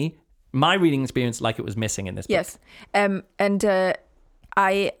to me, my reading experience, like it was missing in this book. Yes. I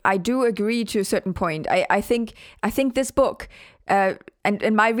do agree to a certain point. I think this book, and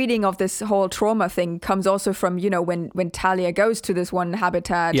my reading of this whole trauma thing comes also from, you know, when Talia goes to this one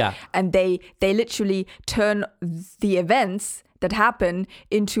habitat, and they literally turn the events that happen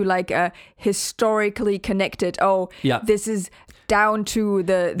into like a historically connected, this is down to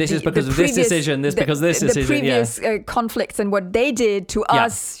this is because of this decision, this because this decision, the previous conflicts and what they did to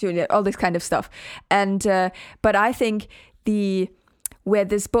us, you know, all this kind of stuff. And but I think where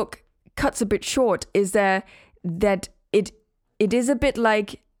this book cuts a bit short is that it is a bit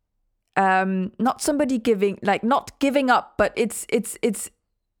like not somebody not giving up, but it's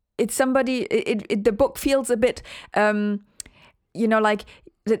somebody. The book feels a bit you know, like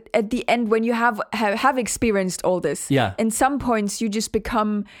at the end when you have experienced all this, in some points you just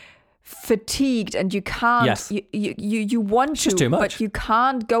become fatigued and you can't you want to, but you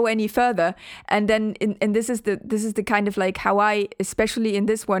can't go any further. And then and this is the kind of like how I, especially in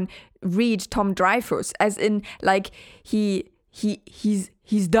this one, read Tom Dreyfus, as in like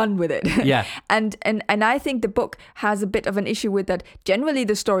he's done with it. And I think the book has a bit of an issue with that. Generally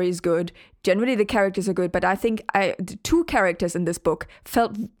the story is good, generally the characters are good, but I think the two characters in this book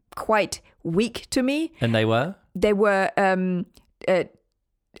felt quite weak to me. And they were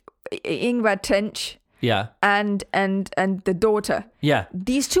Ingvar Tench and the daughter.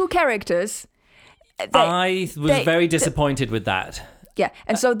 These two characters, I was very disappointed with that.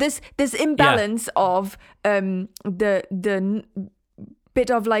 And so this imbalance of the bit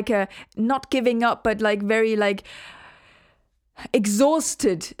of like a not giving up, but like very like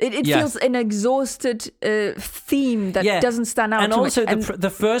exhausted. It feels an exhausted theme that doesn't stand out. And also the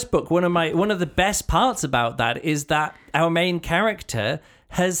first book, one of the best parts about that is that our main character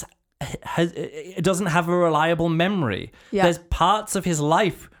doesn't have a reliable memory. There's parts of his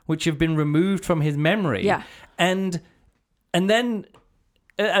life which have been removed from his memory. And then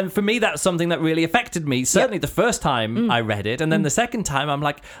and for me, that's something that really affected me. Certainly the first time I read it. And then the second time, I'm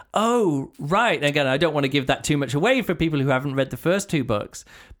like, oh, right. Again, I don't want to give that too much away for people who haven't read the first two books.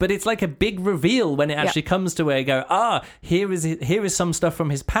 But it's like a big reveal when it actually comes to where you go, here is some stuff from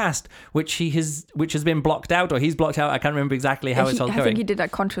his past, which has been blocked out, or he's blocked out. I can't remember exactly how it's all going. I think he did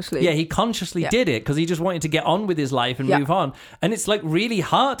that consciously. Yeah, he consciously did it because he just wanted to get on with his life and move on. And it's like really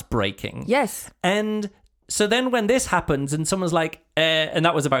heartbreaking. Yes. And so then when this happens and someone's like, and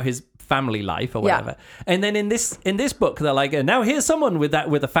that was about his family life or whatever. And then in this book, they're like, now here's someone with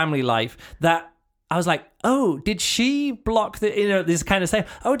a family life that I was like, oh, did she block this kind of thing?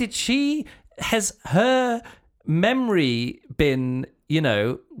 Oh, has her memory been,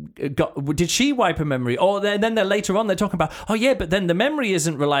 did she wipe her memory? Or then they're later on, they're talking about, oh yeah, but then the memory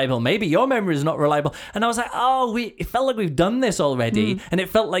isn't reliable. Maybe your memory is not reliable. And I was like, it felt like we've done this already. And it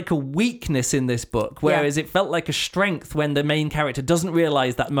felt like a weakness in this book, whereas it felt like a strength when the main character doesn't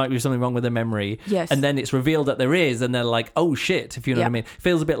realize that might be something wrong with their memory. Yes. And then it's revealed that there is, and they're like, oh shit, if you know what I mean. It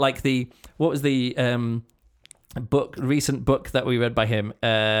feels a bit like what was the recent book that we read by him?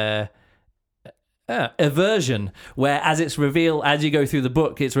 Aversion, where as you go through the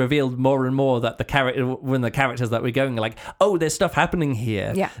book, it's revealed more and more that the characters that we're going like, oh, there's stuff happening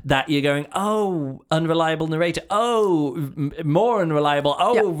here that you're going, oh, unreliable narrator, oh, more unreliable,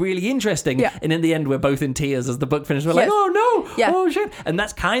 really interesting. And in the end, we're both in tears as the book finished. We're like, oh no, oh shit. And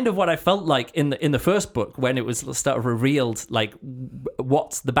that's kind of what I felt like in the first book when it was sort of revealed, like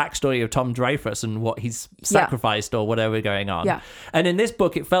what's the backstory of Tom Dreyfus and what he's sacrificed or whatever going on. And in this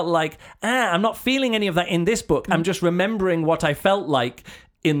book, it felt like, I'm not feeling any of that in this book. I'm just remembering what I felt like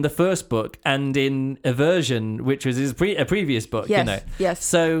in the first book and in Aversion, which was a previous book. Yes.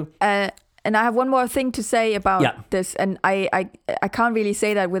 So, and I have one more thing to say about this, and I can't really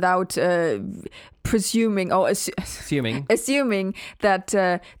say that without presuming or assuming that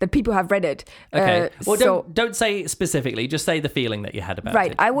that people have read it. Okay. Well, don't say specifically. Just say the feeling that you had about it.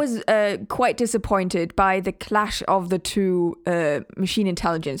 Right. I was quite disappointed by the clash of the two machine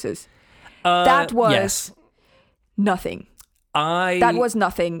intelligences. That was nothing. That was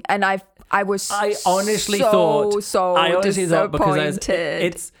nothing, and I honestly thought because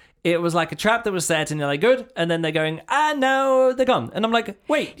it was like a trap that was set, and you're like, good, and then they're going, no, they're gone, and I'm like,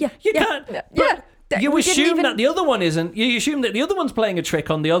 wait, you can't. You assume that the other one isn't. You assume that the other one's playing a trick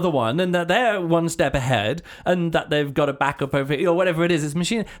on the other one, and that they're one step ahead, and that they've got a backup over it, or whatever it is. It's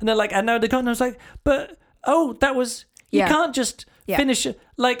machine, and they're like, now they're gone. And I was like, but that was. You can't just finish it.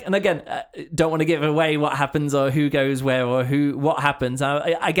 Like, and again, don't want to give away what happens or who goes where or what happens.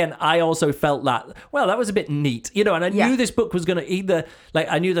 I also felt that, that was a bit neat, and I knew this book was going to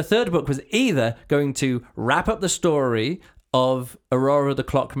I knew the third book was either going to wrap up the story of Aurora the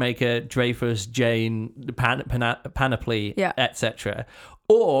Clockmaker, Dreyfus, Jane, Panoply, etc.,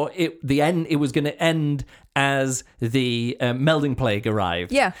 or it was going to end as the melding plague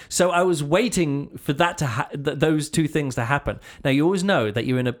arrived. Yeah. So I was waiting for that those two things to happen. Now you always know that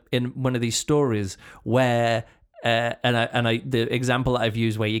you're in one of these stories where. The example that I've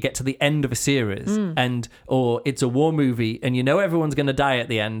used where you get to the end of a series or it's a war movie and everyone's going to die at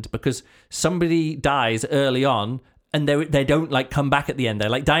the end because somebody dies early on. And they don't come back at the end.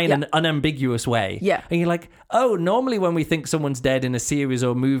 They die in an unambiguous way. Yeah. And you're like, oh, normally when we think someone's dead in a series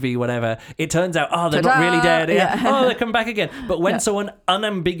or movie, whatever, it turns out, they're not really dead. Yeah. They come back again. But when someone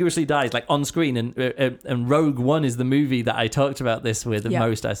unambiguously dies, on screen, and Rogue One is the movie that I talked about this with the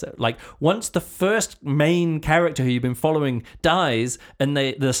most. I said, once the first main character who you've been following dies, and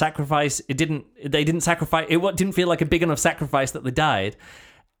the sacrifice, they didn't sacrifice. It didn't feel like a big enough sacrifice that they died.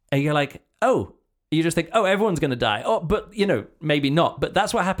 And you're like, oh. You just think, everyone's going to die. Oh, but, maybe not. But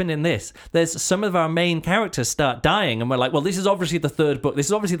that's what happened in this. There's some of our main characters start dying, and we're like, well, this is obviously the third book. This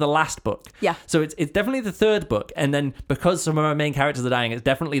is obviously the last book. Yeah. So it's definitely the third book. And then because some of our main characters are dying, it's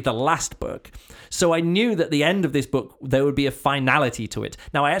definitely the last book. So I knew that the end of this book, there would be a finality to it.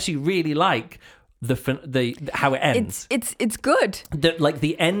 Now, I actually really like the how it ends. It's good.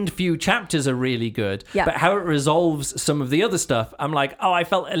 The end few chapters are really good. Yeah. But how it resolves some of the other stuff, I'm like, I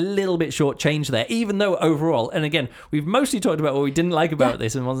felt a little bit shortchanged there. Even though overall, and again, we've mostly talked about what we didn't like about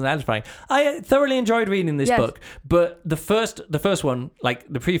this and wasn't satisfying. I thoroughly enjoyed reading this book, but the first one,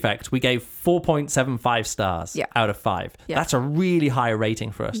 the Prefect, we gave 4.75 stars out of 5. Yeah. That's a really high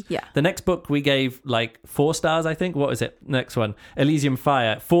rating for us. Yeah. The next book we gave 4 stars, I think. What was it? Next one, Elysium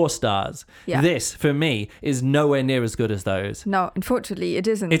Fire, 4 stars. Yeah. This, for me, is nowhere near as good as those. No, unfortunately, it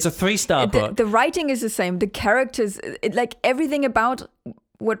isn't. It's a 3-star book. The writing is the same. The characters, everything about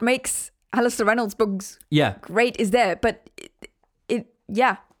what makes Alastair Reynolds' books great is there. But it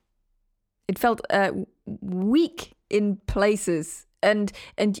felt weak in places. and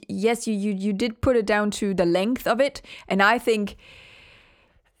yes, you did put it down to the length of it, and I think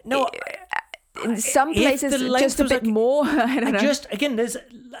no. In some places, just a bit more. I don't know. Just again,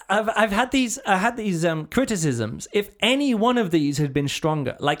 I've had these criticisms. If any one of these had been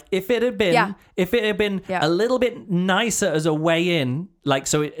stronger, like if it had been a little bit nicer as a way in, like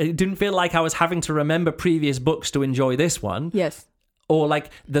so it didn't feel like I was having to remember previous books to enjoy this one. Yes. Or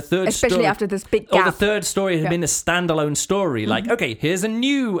like the third especially story, after this big gap. Or the third story had been a standalone story. Like, okay, here's a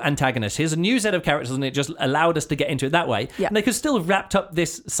new antagonist, here's a new set of characters, and it just allowed us to get into it that way. Yeah. And they could still have wrapped up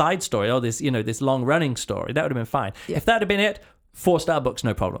this side story or this, this long running story. That would have been fine. Yeah. If that had been it, 4-star books,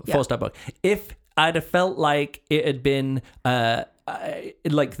 no problem. 4-star book. If I'd have felt like it had been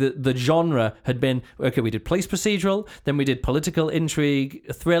like the genre had been, okay, we did police procedural, then we did political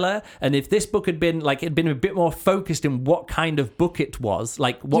intrigue thriller, and if this book had been like, it'd been a bit more focused in what kind of book it was,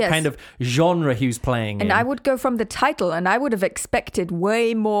 like what kind of genre he was playing and in. I would go from the title, and I would have expected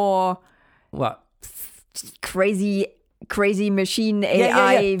way more crazy machine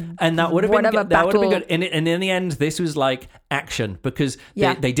AI, and that would have been good. That would have been good. And in the end, this was like action because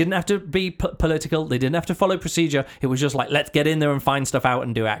they didn't have to be political. They didn't have to follow procedure. It was just like, let's get in there and find stuff out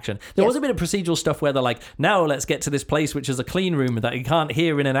and do action. There was a bit of procedural stuff where they're like, now let's get to this place which is a clean room that you can't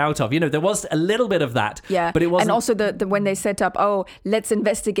hear in and out of. There was a little bit of that. Yeah, but it wasn't. And also the when they set up, let's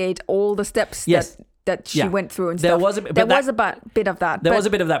investigate all the steps. That she went through and stuff. There was a bit of that. There was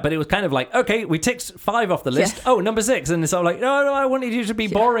a bit of that, but it was kind of like, okay, we ticked 5 off the list. Yeah. Oh, number 6. And it's all like, no, I wanted you to be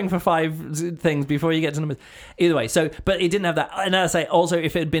boring for 5 things before you get to number... Either way, but it didn't have that. And as I say, also,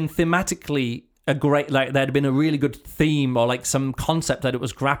 if it had been thematically a great... Like, there had been a really good theme or, like, some concept that it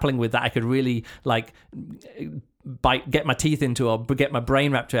was grappling with that I could really, like... get my teeth into or get my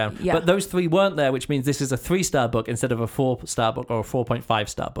brain wrapped around. Yeah. But those 3 weren't there, which means this is a 3-star book instead of a 4-star book or a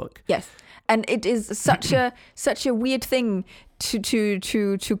 4.5-star book. Yes. And it is such a weird thing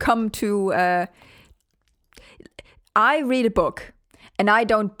to come to. I read a book, and I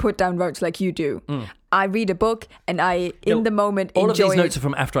don't put down notes like you do. I read a book, and I the moment all enjoy of these notes are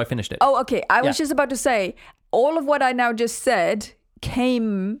from after I finished it. Oh, okay. I was just about to say all of what I now just said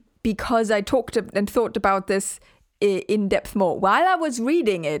came because I talked and thought about this in depth more while I was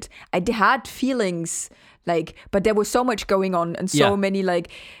reading it. I had feelings but there was so much going on and so many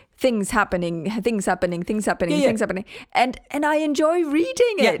things happening, and I enjoy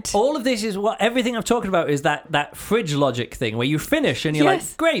reading it. All of this is everything I'm talking about is that fridge logic thing where you finish and you're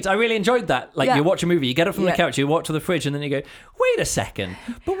like, great, I really enjoyed that. You watch a movie, you get up from the couch, you walk to the fridge, and then you go, wait a second,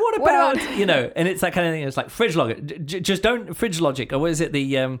 but what about and it's that kind of thing. It's like fridge logic. Just don't fridge logic, or what is it?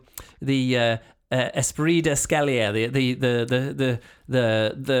 The esprit d'escalier,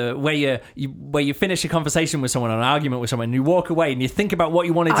 the where you finish a conversation with someone, or an argument with someone, and you walk away and you think about what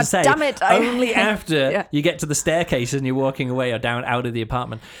you wanted to say. Damn it! Only after you get to the staircase and you're walking away or down out of the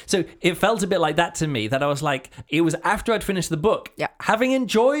apartment. So it felt a bit like that to me. That I was like, it was after I'd finished the book, having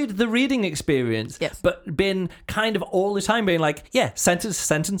enjoyed the reading experience, but been kind of all the time being like, sentence to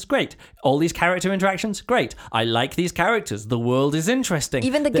sentence, great. All these character interactions, great. I like these characters. The world is interesting.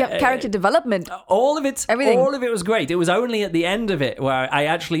 Even the character development. All of it, everything. All of it was great. It was only at the end of it where I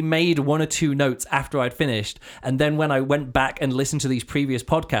actually made 1 or 2 notes after I'd finished, and then when I went back and listened to these previous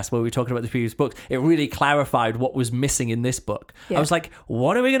podcasts where we were talking about the previous books, it really clarified what was missing in this book. I was like,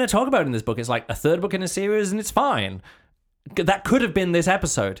 what are we going to talk about in this book? It's like a 3rd book in a series, and it's fine. That could have been this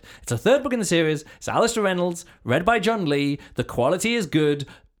episode. It's a 3rd book in the series. It's Alastair Reynolds, read by John Lee. The quality is good,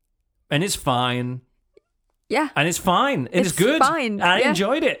 and it's fine. Yeah. And it's fine. It's good. Fine. I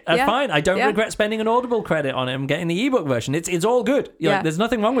enjoyed it. Fine. I don't regret spending an Audible credit on it. I'm getting the ebook version. It's all good. There's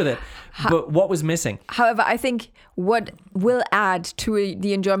nothing wrong with it. But what was missing? However, I think what will add to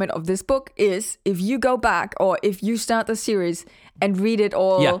the enjoyment of this book is if you go back or if you start the series and read it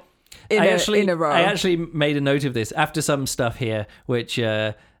all in a row. I actually made a note of this after some stuff here, which...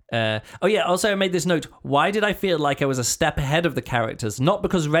 also I made this note. Why did I feel like I was a step ahead of the characters? Not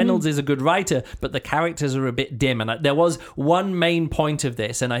because Reynolds is a good writer, but the characters are a bit dim. And there was one main point of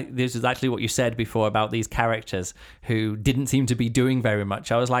this, and this is actually what you said before about these characters who didn't seem to be doing very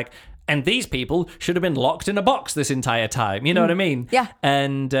much. I was like, and these people should have been locked in a box this entire time. You know what I mean? Yeah.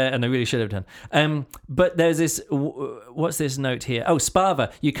 And they really should have done. But there's this... what's this note here? Oh,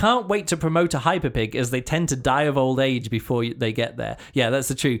 Sparva. You can't wait to promote a hyperpig as they tend to die of old age before they get there. Yeah, that's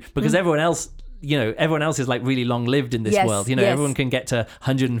the truth. Because everyone else... everyone else is like really long lived in this world. Everyone can get to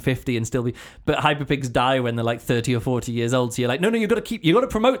 150 and still be, but hyperpigs die when they're like 30 or 40 years old. So you're like, no, you got to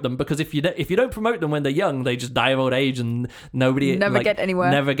promote them, because if you don't promote them when they're young, they just die of old age and nobody never get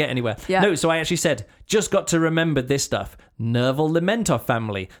anywhere. Yeah. No, so I actually said, just got to remember this stuff: Nerval Limentov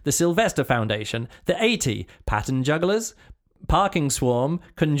family, the Sylvester Foundation, the 80 pattern jugglers, parking swarm,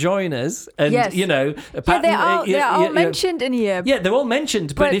 conjoiners, and they are all mentioned in here. Yeah, they're all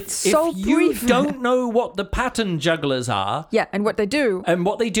mentioned, but if you don't know what the pattern jugglers are, and what they do, and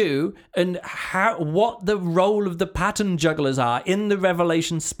what the role of the pattern jugglers are in the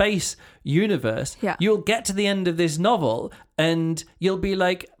Revelation space universe, you'll get to the end of this novel and you'll be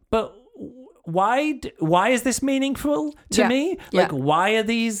like, but why is this meaningful to me? Like, why are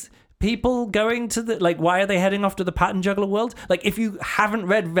these people going to why are they heading off to the pattern juggler world? Like, if you haven't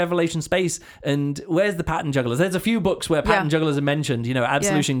read Revelation Space and where's the pattern jugglers, there's a few books where pattern jugglers are mentioned.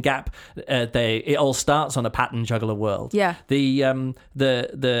 Absolution Gap, it all starts on a pattern juggler world. The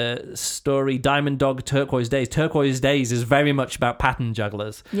story Diamond Dog Turquoise Days is very much about pattern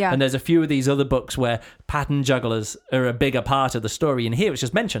jugglers. And there's a few of these other books where pattern jugglers are a bigger part of the story, and here it's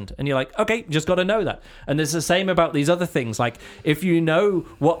just mentioned and you're like, okay, just got to know that. And there's the same about these other things. Like, if you know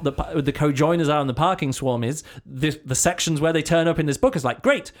what the co-joiners are and the parking swarm is, the sections where they turn up in this book is like,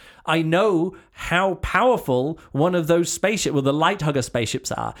 great, I know how powerful one of those spaceships, the light hugger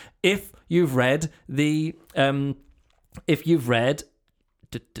spaceships are. If you've read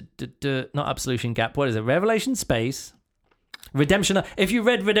not Absolution Gap, what is it? Revelation Space, Redemption. If you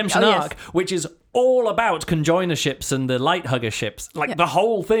read Redemption Arc, which is all about conjoiner ships and the light hugger ships, the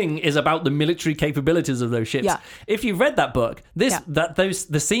whole thing is about the military capabilities of those ships. If you've read that book,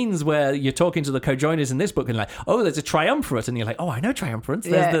 the scenes where you're talking to the co-joiners in this book and like, oh, there's a triumvirate, and you're like, oh, I know triumvirates.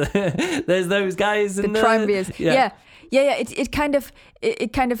 There's those guys in the triumvirs.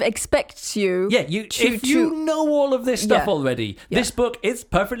 It kind of expects you. If you know all of this stuff already, this book is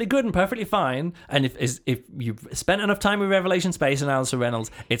perfectly good and perfectly fine. And if you've spent enough time with Revelation Space and Alastair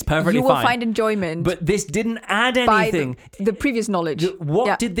Reynolds, it's perfectly fine. You will find enjoyment. But this didn't add anything. By the previous knowledge.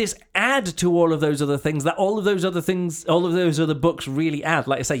 What did this add to all of those other things that all of those other books really add?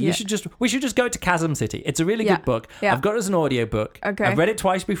 Like I say, we should just go to Chasm City. It's a really good book. I've got it as an audio book. Okay. I've read it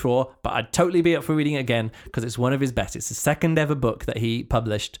twice before, but I'd totally be up for reading it again because it's one of his best. It's the second ever book that he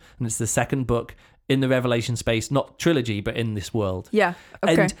published, and it's the second book in the Revelation Space, not trilogy, but in this world. Yeah.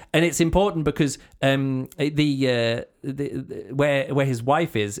 Okay. And it's important because where his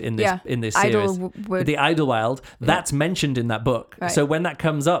wife is in this series, the Idlewild, that's mentioned in that book. Right. So when that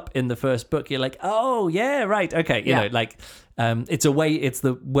comes up in the first book, you're like, oh yeah, right, okay, you know, like it's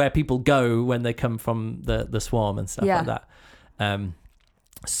where people go when they come from the swarm and stuff like that.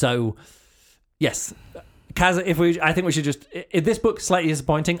 So yes. I think we should just. If this book's slightly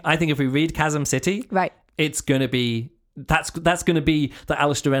disappointing, I think if we read Chasm City, right, it's going to be that's going to be the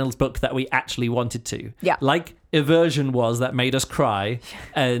Alastair Reynolds book that we actually wanted to. Yeah, like Aversion was, that made us cry,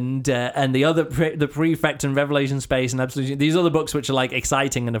 and the other the Prefect and Revelation Space and Absolution, these other books which are like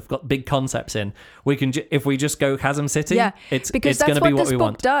exciting and have got big concepts in. We can if we just go Chasm City, it's going to be what we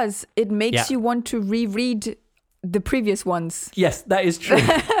want. This book does. It makes you want to reread the previous ones. Yes, that is true.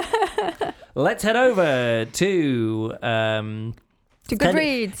 Let's head over to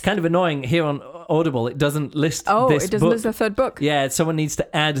Goodreads. Kind of annoying here on Audible. It doesn't list this book. It doesn't list the third book. Yeah, someone needs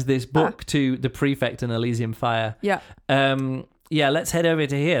to add this book to The Prefect and Elysium Fire. Yeah. Let's head over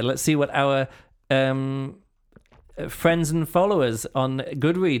to here. Let's see what our friends and followers on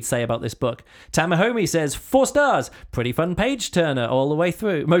Goodreads say about this book. Tamahomi says 4 stars. Pretty fun page turner all the way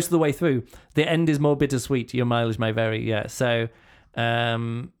through. Most of the way through. The end is more bittersweet. Your mileage may vary. Yeah. So.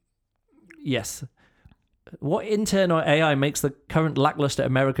 Yes. What intern or AI makes the current lackluster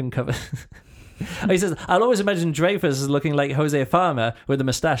American cover? He says, I'll always imagine Dreyfus as looking like Jose Farmer with a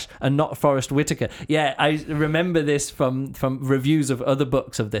moustache and not Forrest Whitaker. Yeah, I remember this from reviews of other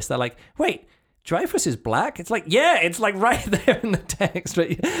books of this. They're like, wait, Dreyfus is black? It's like, yeah, it's like right there in the text.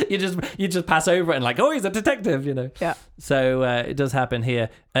 But you just pass over it and like, oh, he's a detective, you know. Yeah. So it does happen here.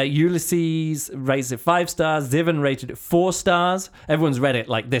 Ulysses rates it 5 stars. Zivan rated it 4 stars. Everyone's read it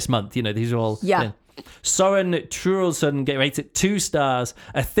like this month. You know, these are all... Yeah. Soren Trulson rates it 2 stars.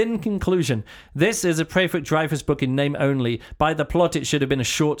 A thin conclusion. This is a Prefect Dreyfus book in name only. By the plot, it should have been a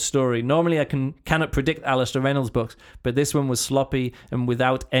short story. Normally, I cannot predict Alastair Reynolds books, but this one was sloppy and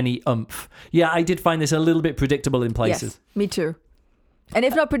without any oomph. Yeah, I did find this a little bit predictable in places. Yes, me too. And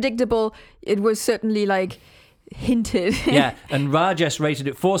if not predictable, it was certainly like... hinted. Yeah, and Rajesh rated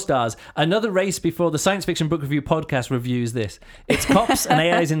it 4 stars. Another race before the Science Fiction Book Review podcast reviews this. It's cops and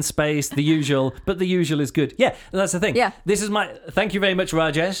AIs in space, the usual, but the usual is good. Yeah, that's the thing. Yeah. This is thank you very much,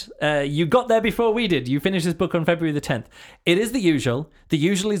 Rajesh. You got there before we did. You finished this book on February the 10th. It is the usual. The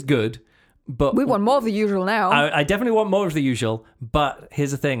usual is good. But we want more of the usual now. I definitely want more of the usual. But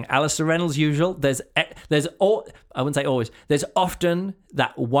here's the thing: Alastair Reynolds' usual. There's I wouldn't say always. There's often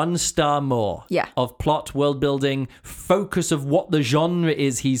that 1 star more of plot, world building, focus of what the genre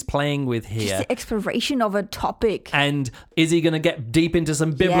is he's playing with here. Just the exploration of a topic. And is he going to get deep into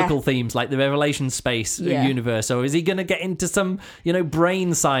some biblical themes like the Revelation space universe? Or is he going to get into some,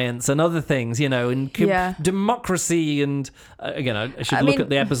 brain science and other things, and democracy? And again, I should look at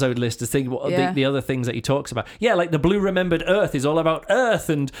the episode list to think what the other things that he talks about. Yeah, like the Blue Remembered Earth is all about Earth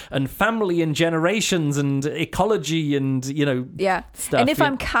and family and generations and ecology and, stuff. And if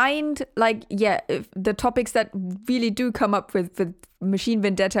I'm kind, if the topics that really do come up with Machine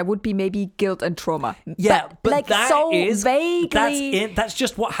Vendetta would be maybe guilt and trauma. Yeah, but that so is vaguely. That's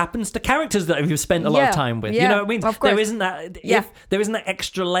just what happens to characters that we've spent a lot of time with. You know what I mean? Of course. There isn't that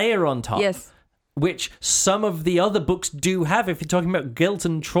extra layer on top. Yes. Which some of the other books do have. If you're talking about guilt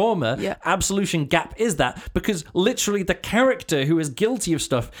and trauma, Absolution Gap is that, because literally the character who is guilty of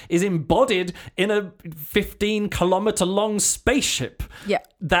stuff is embodied in a 15-kilometer long spaceship. Yeah,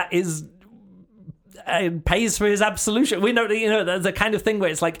 that is pays for his absolution. We know, that's the kind of thing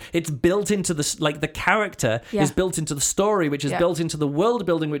where it's like it's built into the character is built into the story, which is built into the world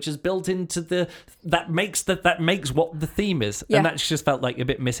building, which is built into that makes what the theme is, and that's just felt like a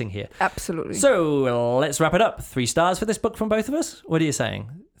bit missing here. Absolutely. So let's wrap it up. 3 stars for this book from both of us. What are you saying?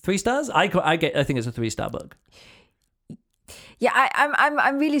 3 stars? I think it's a 3-star book. Yeah,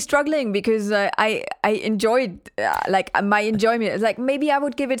 I'm really struggling because I enjoyed my enjoyment. It's like maybe I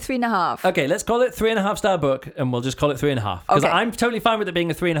would give it 3.5. Okay, let's call it 3.5-star book, and we'll just call it 3.5 because I'm totally fine with it being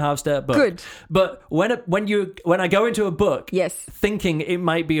a 3.5-star book. Good. But when I go into a book, thinking it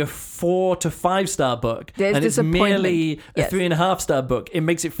might be a 4 to 5-star book, and it's merely a 3.5-star book, it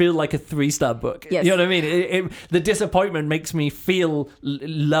makes it feel like a 3-star book. Yes. You know what I mean? The disappointment makes me feel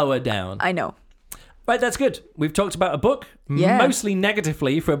lower down. I know. Right, that's good. We've talked about a book, mostly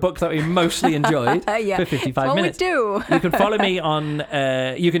negatively, for a book that we mostly enjoyed for 55 minutes. We do. You can follow me on,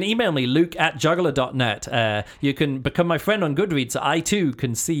 you can email me, luke@juggler.net. You can become my friend on Goodreads. I too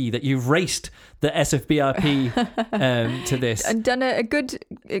can see that you've raced the SFBRP to this. And done a good,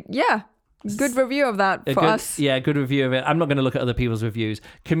 good review of that for us. Yeah, good review of it. I'm not going to look at other people's reviews.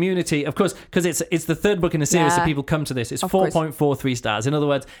 Community, of course, because it's the 3rd book in a series that people come to this. It's 4.43 stars. In other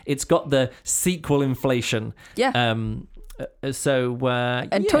words, it's got the sequel inflation. Yeah.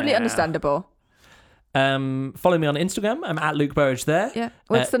 Totally understandable. Follow me on Instagram. I'm at Luke Burridge there. Yeah.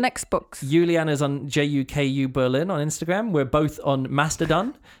 What's the next books? Juliana's on JUKU Berlin on Instagram. We're both on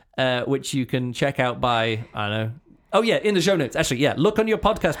Mastodon, which you can check out by, I don't know. Oh, yeah, in the show notes. Actually, look on your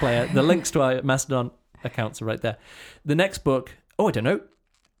podcast player. The links to our Mastodon accounts are right there. The next book, I don't know.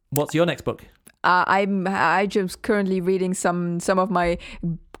 What's your next book? I just currently reading some of my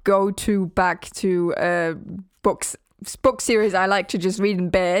go-to back to books. Book series I like to just read in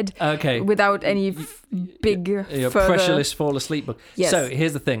bed. Okay. Without any big your pressureless fall asleep book. Yes. So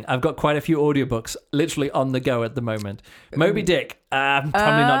here's the thing. I've got quite a few audiobooks literally on the go at the moment. Moby Dick. I'm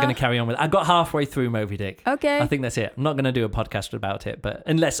probably not going to carry on with it. I got halfway through Moby Dick. Okay. I think that's it. I'm not going to do a podcast about it, but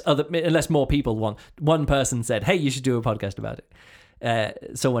unless more people want. One person said, "Hey, you should do a podcast about it."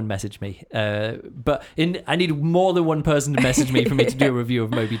 Someone messaged me, but I need more than one person to message me for me to do a review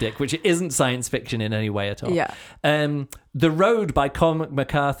of Moby Dick, which isn't science fiction in any way at all. Yeah. The Road by Cormac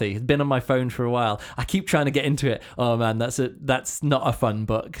McCarthy has been on my phone for a while. I keep trying to get into it. Oh man, that's not a fun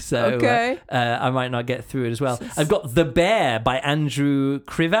book, so I might not get through it as well. I've got The Bear by Andrew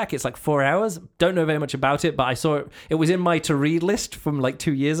Krivak. It's like 4 hours. Don't know very much about it, but I saw it. It was in my to read list from like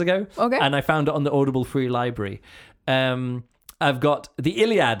 2 years ago, and I found it on the Audible free library. I've got The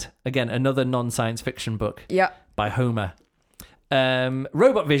Iliad, again, another non-science fiction book by Homer.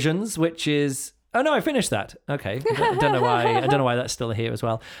 Robot Visions, which is... Oh, no, I finished that. Okay. I don't know why that's still here as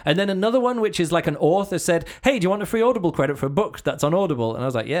well. And then another one, which is like an author said, "Hey, do you want a free Audible credit for a book that's on Audible?" And I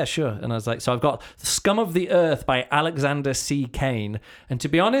was like, yeah, sure. And I was like, so I've got Scum of the Earth by Alexander C. Kane. And to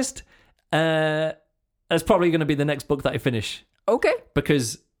be honest, that's probably going to be the next book that I finish. Okay.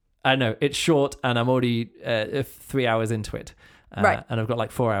 Because, I know, it's short and I'm already 3 hours into it. Right. And I've got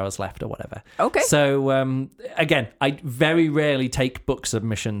like 4 hours left or whatever. Okay. So, again, I very rarely take book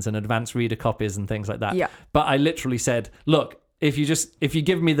submissions and advanced reader copies and things like that. Yeah. But I literally said, look, if you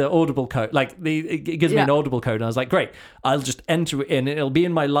give me the Audible code, it gives me an Audible code. And I was like, great, I'll just enter it in. It'll be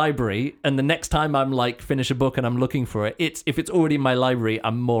in my library. And the next time I'm like, finish a book and I'm looking for it, if it's already in my library,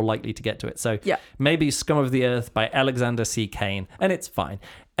 I'm more likely to get to it. So maybe Scum of the Earth by Alexander C. Kane. And it's fine.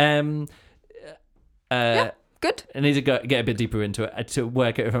 Good. I need to get a bit deeper into it to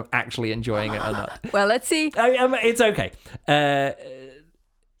work out if I'm actually enjoying it or not. Well, let's see. It's okay.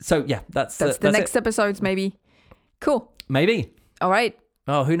 So, yeah, that's the next episodes, maybe. Cool. Maybe. All right.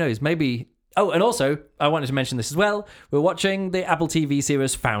 Oh, who knows? Maybe Oh, and also, I wanted to mention this as well. We're watching the Apple TV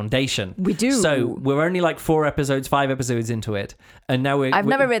series Foundation. We do. So we're only like 5 episodes into it. And now I've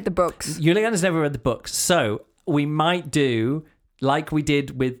never read the books. Juliana's never read the books. So we might do, like we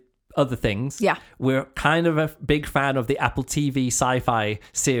did with other things. Yeah. We're kind of a big fan of the Apple TV sci-fi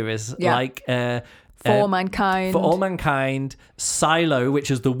series. Yeah. Like... For All Mankind. For All Mankind, Silo,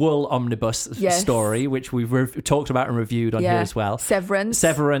 which is the Wool Omnibus story, which we've talked about and reviewed on here as well. Severance.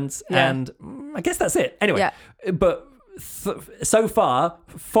 And I guess that's it. Anyway, but so far,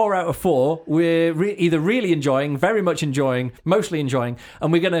 4 out of 4, we're either really enjoying, very much enjoying, mostly enjoying,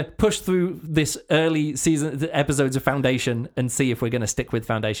 and we're going to push through this early season episodes of Foundation and see if we're going to stick with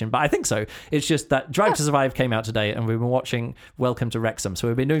Foundation. But I think so. It's just that Drive to Survive came out today, and we've been watching Welcome to Wrexham. So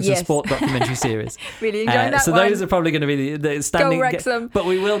we've been doing some sport documentary series. Really enjoying that so one. those are probably going to be the standing... Go Wrexham. But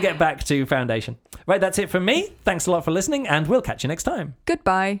we will get back to Foundation. Right, that's it from me. Thanks a lot for listening, and we'll catch you next time.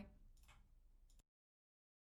 Goodbye.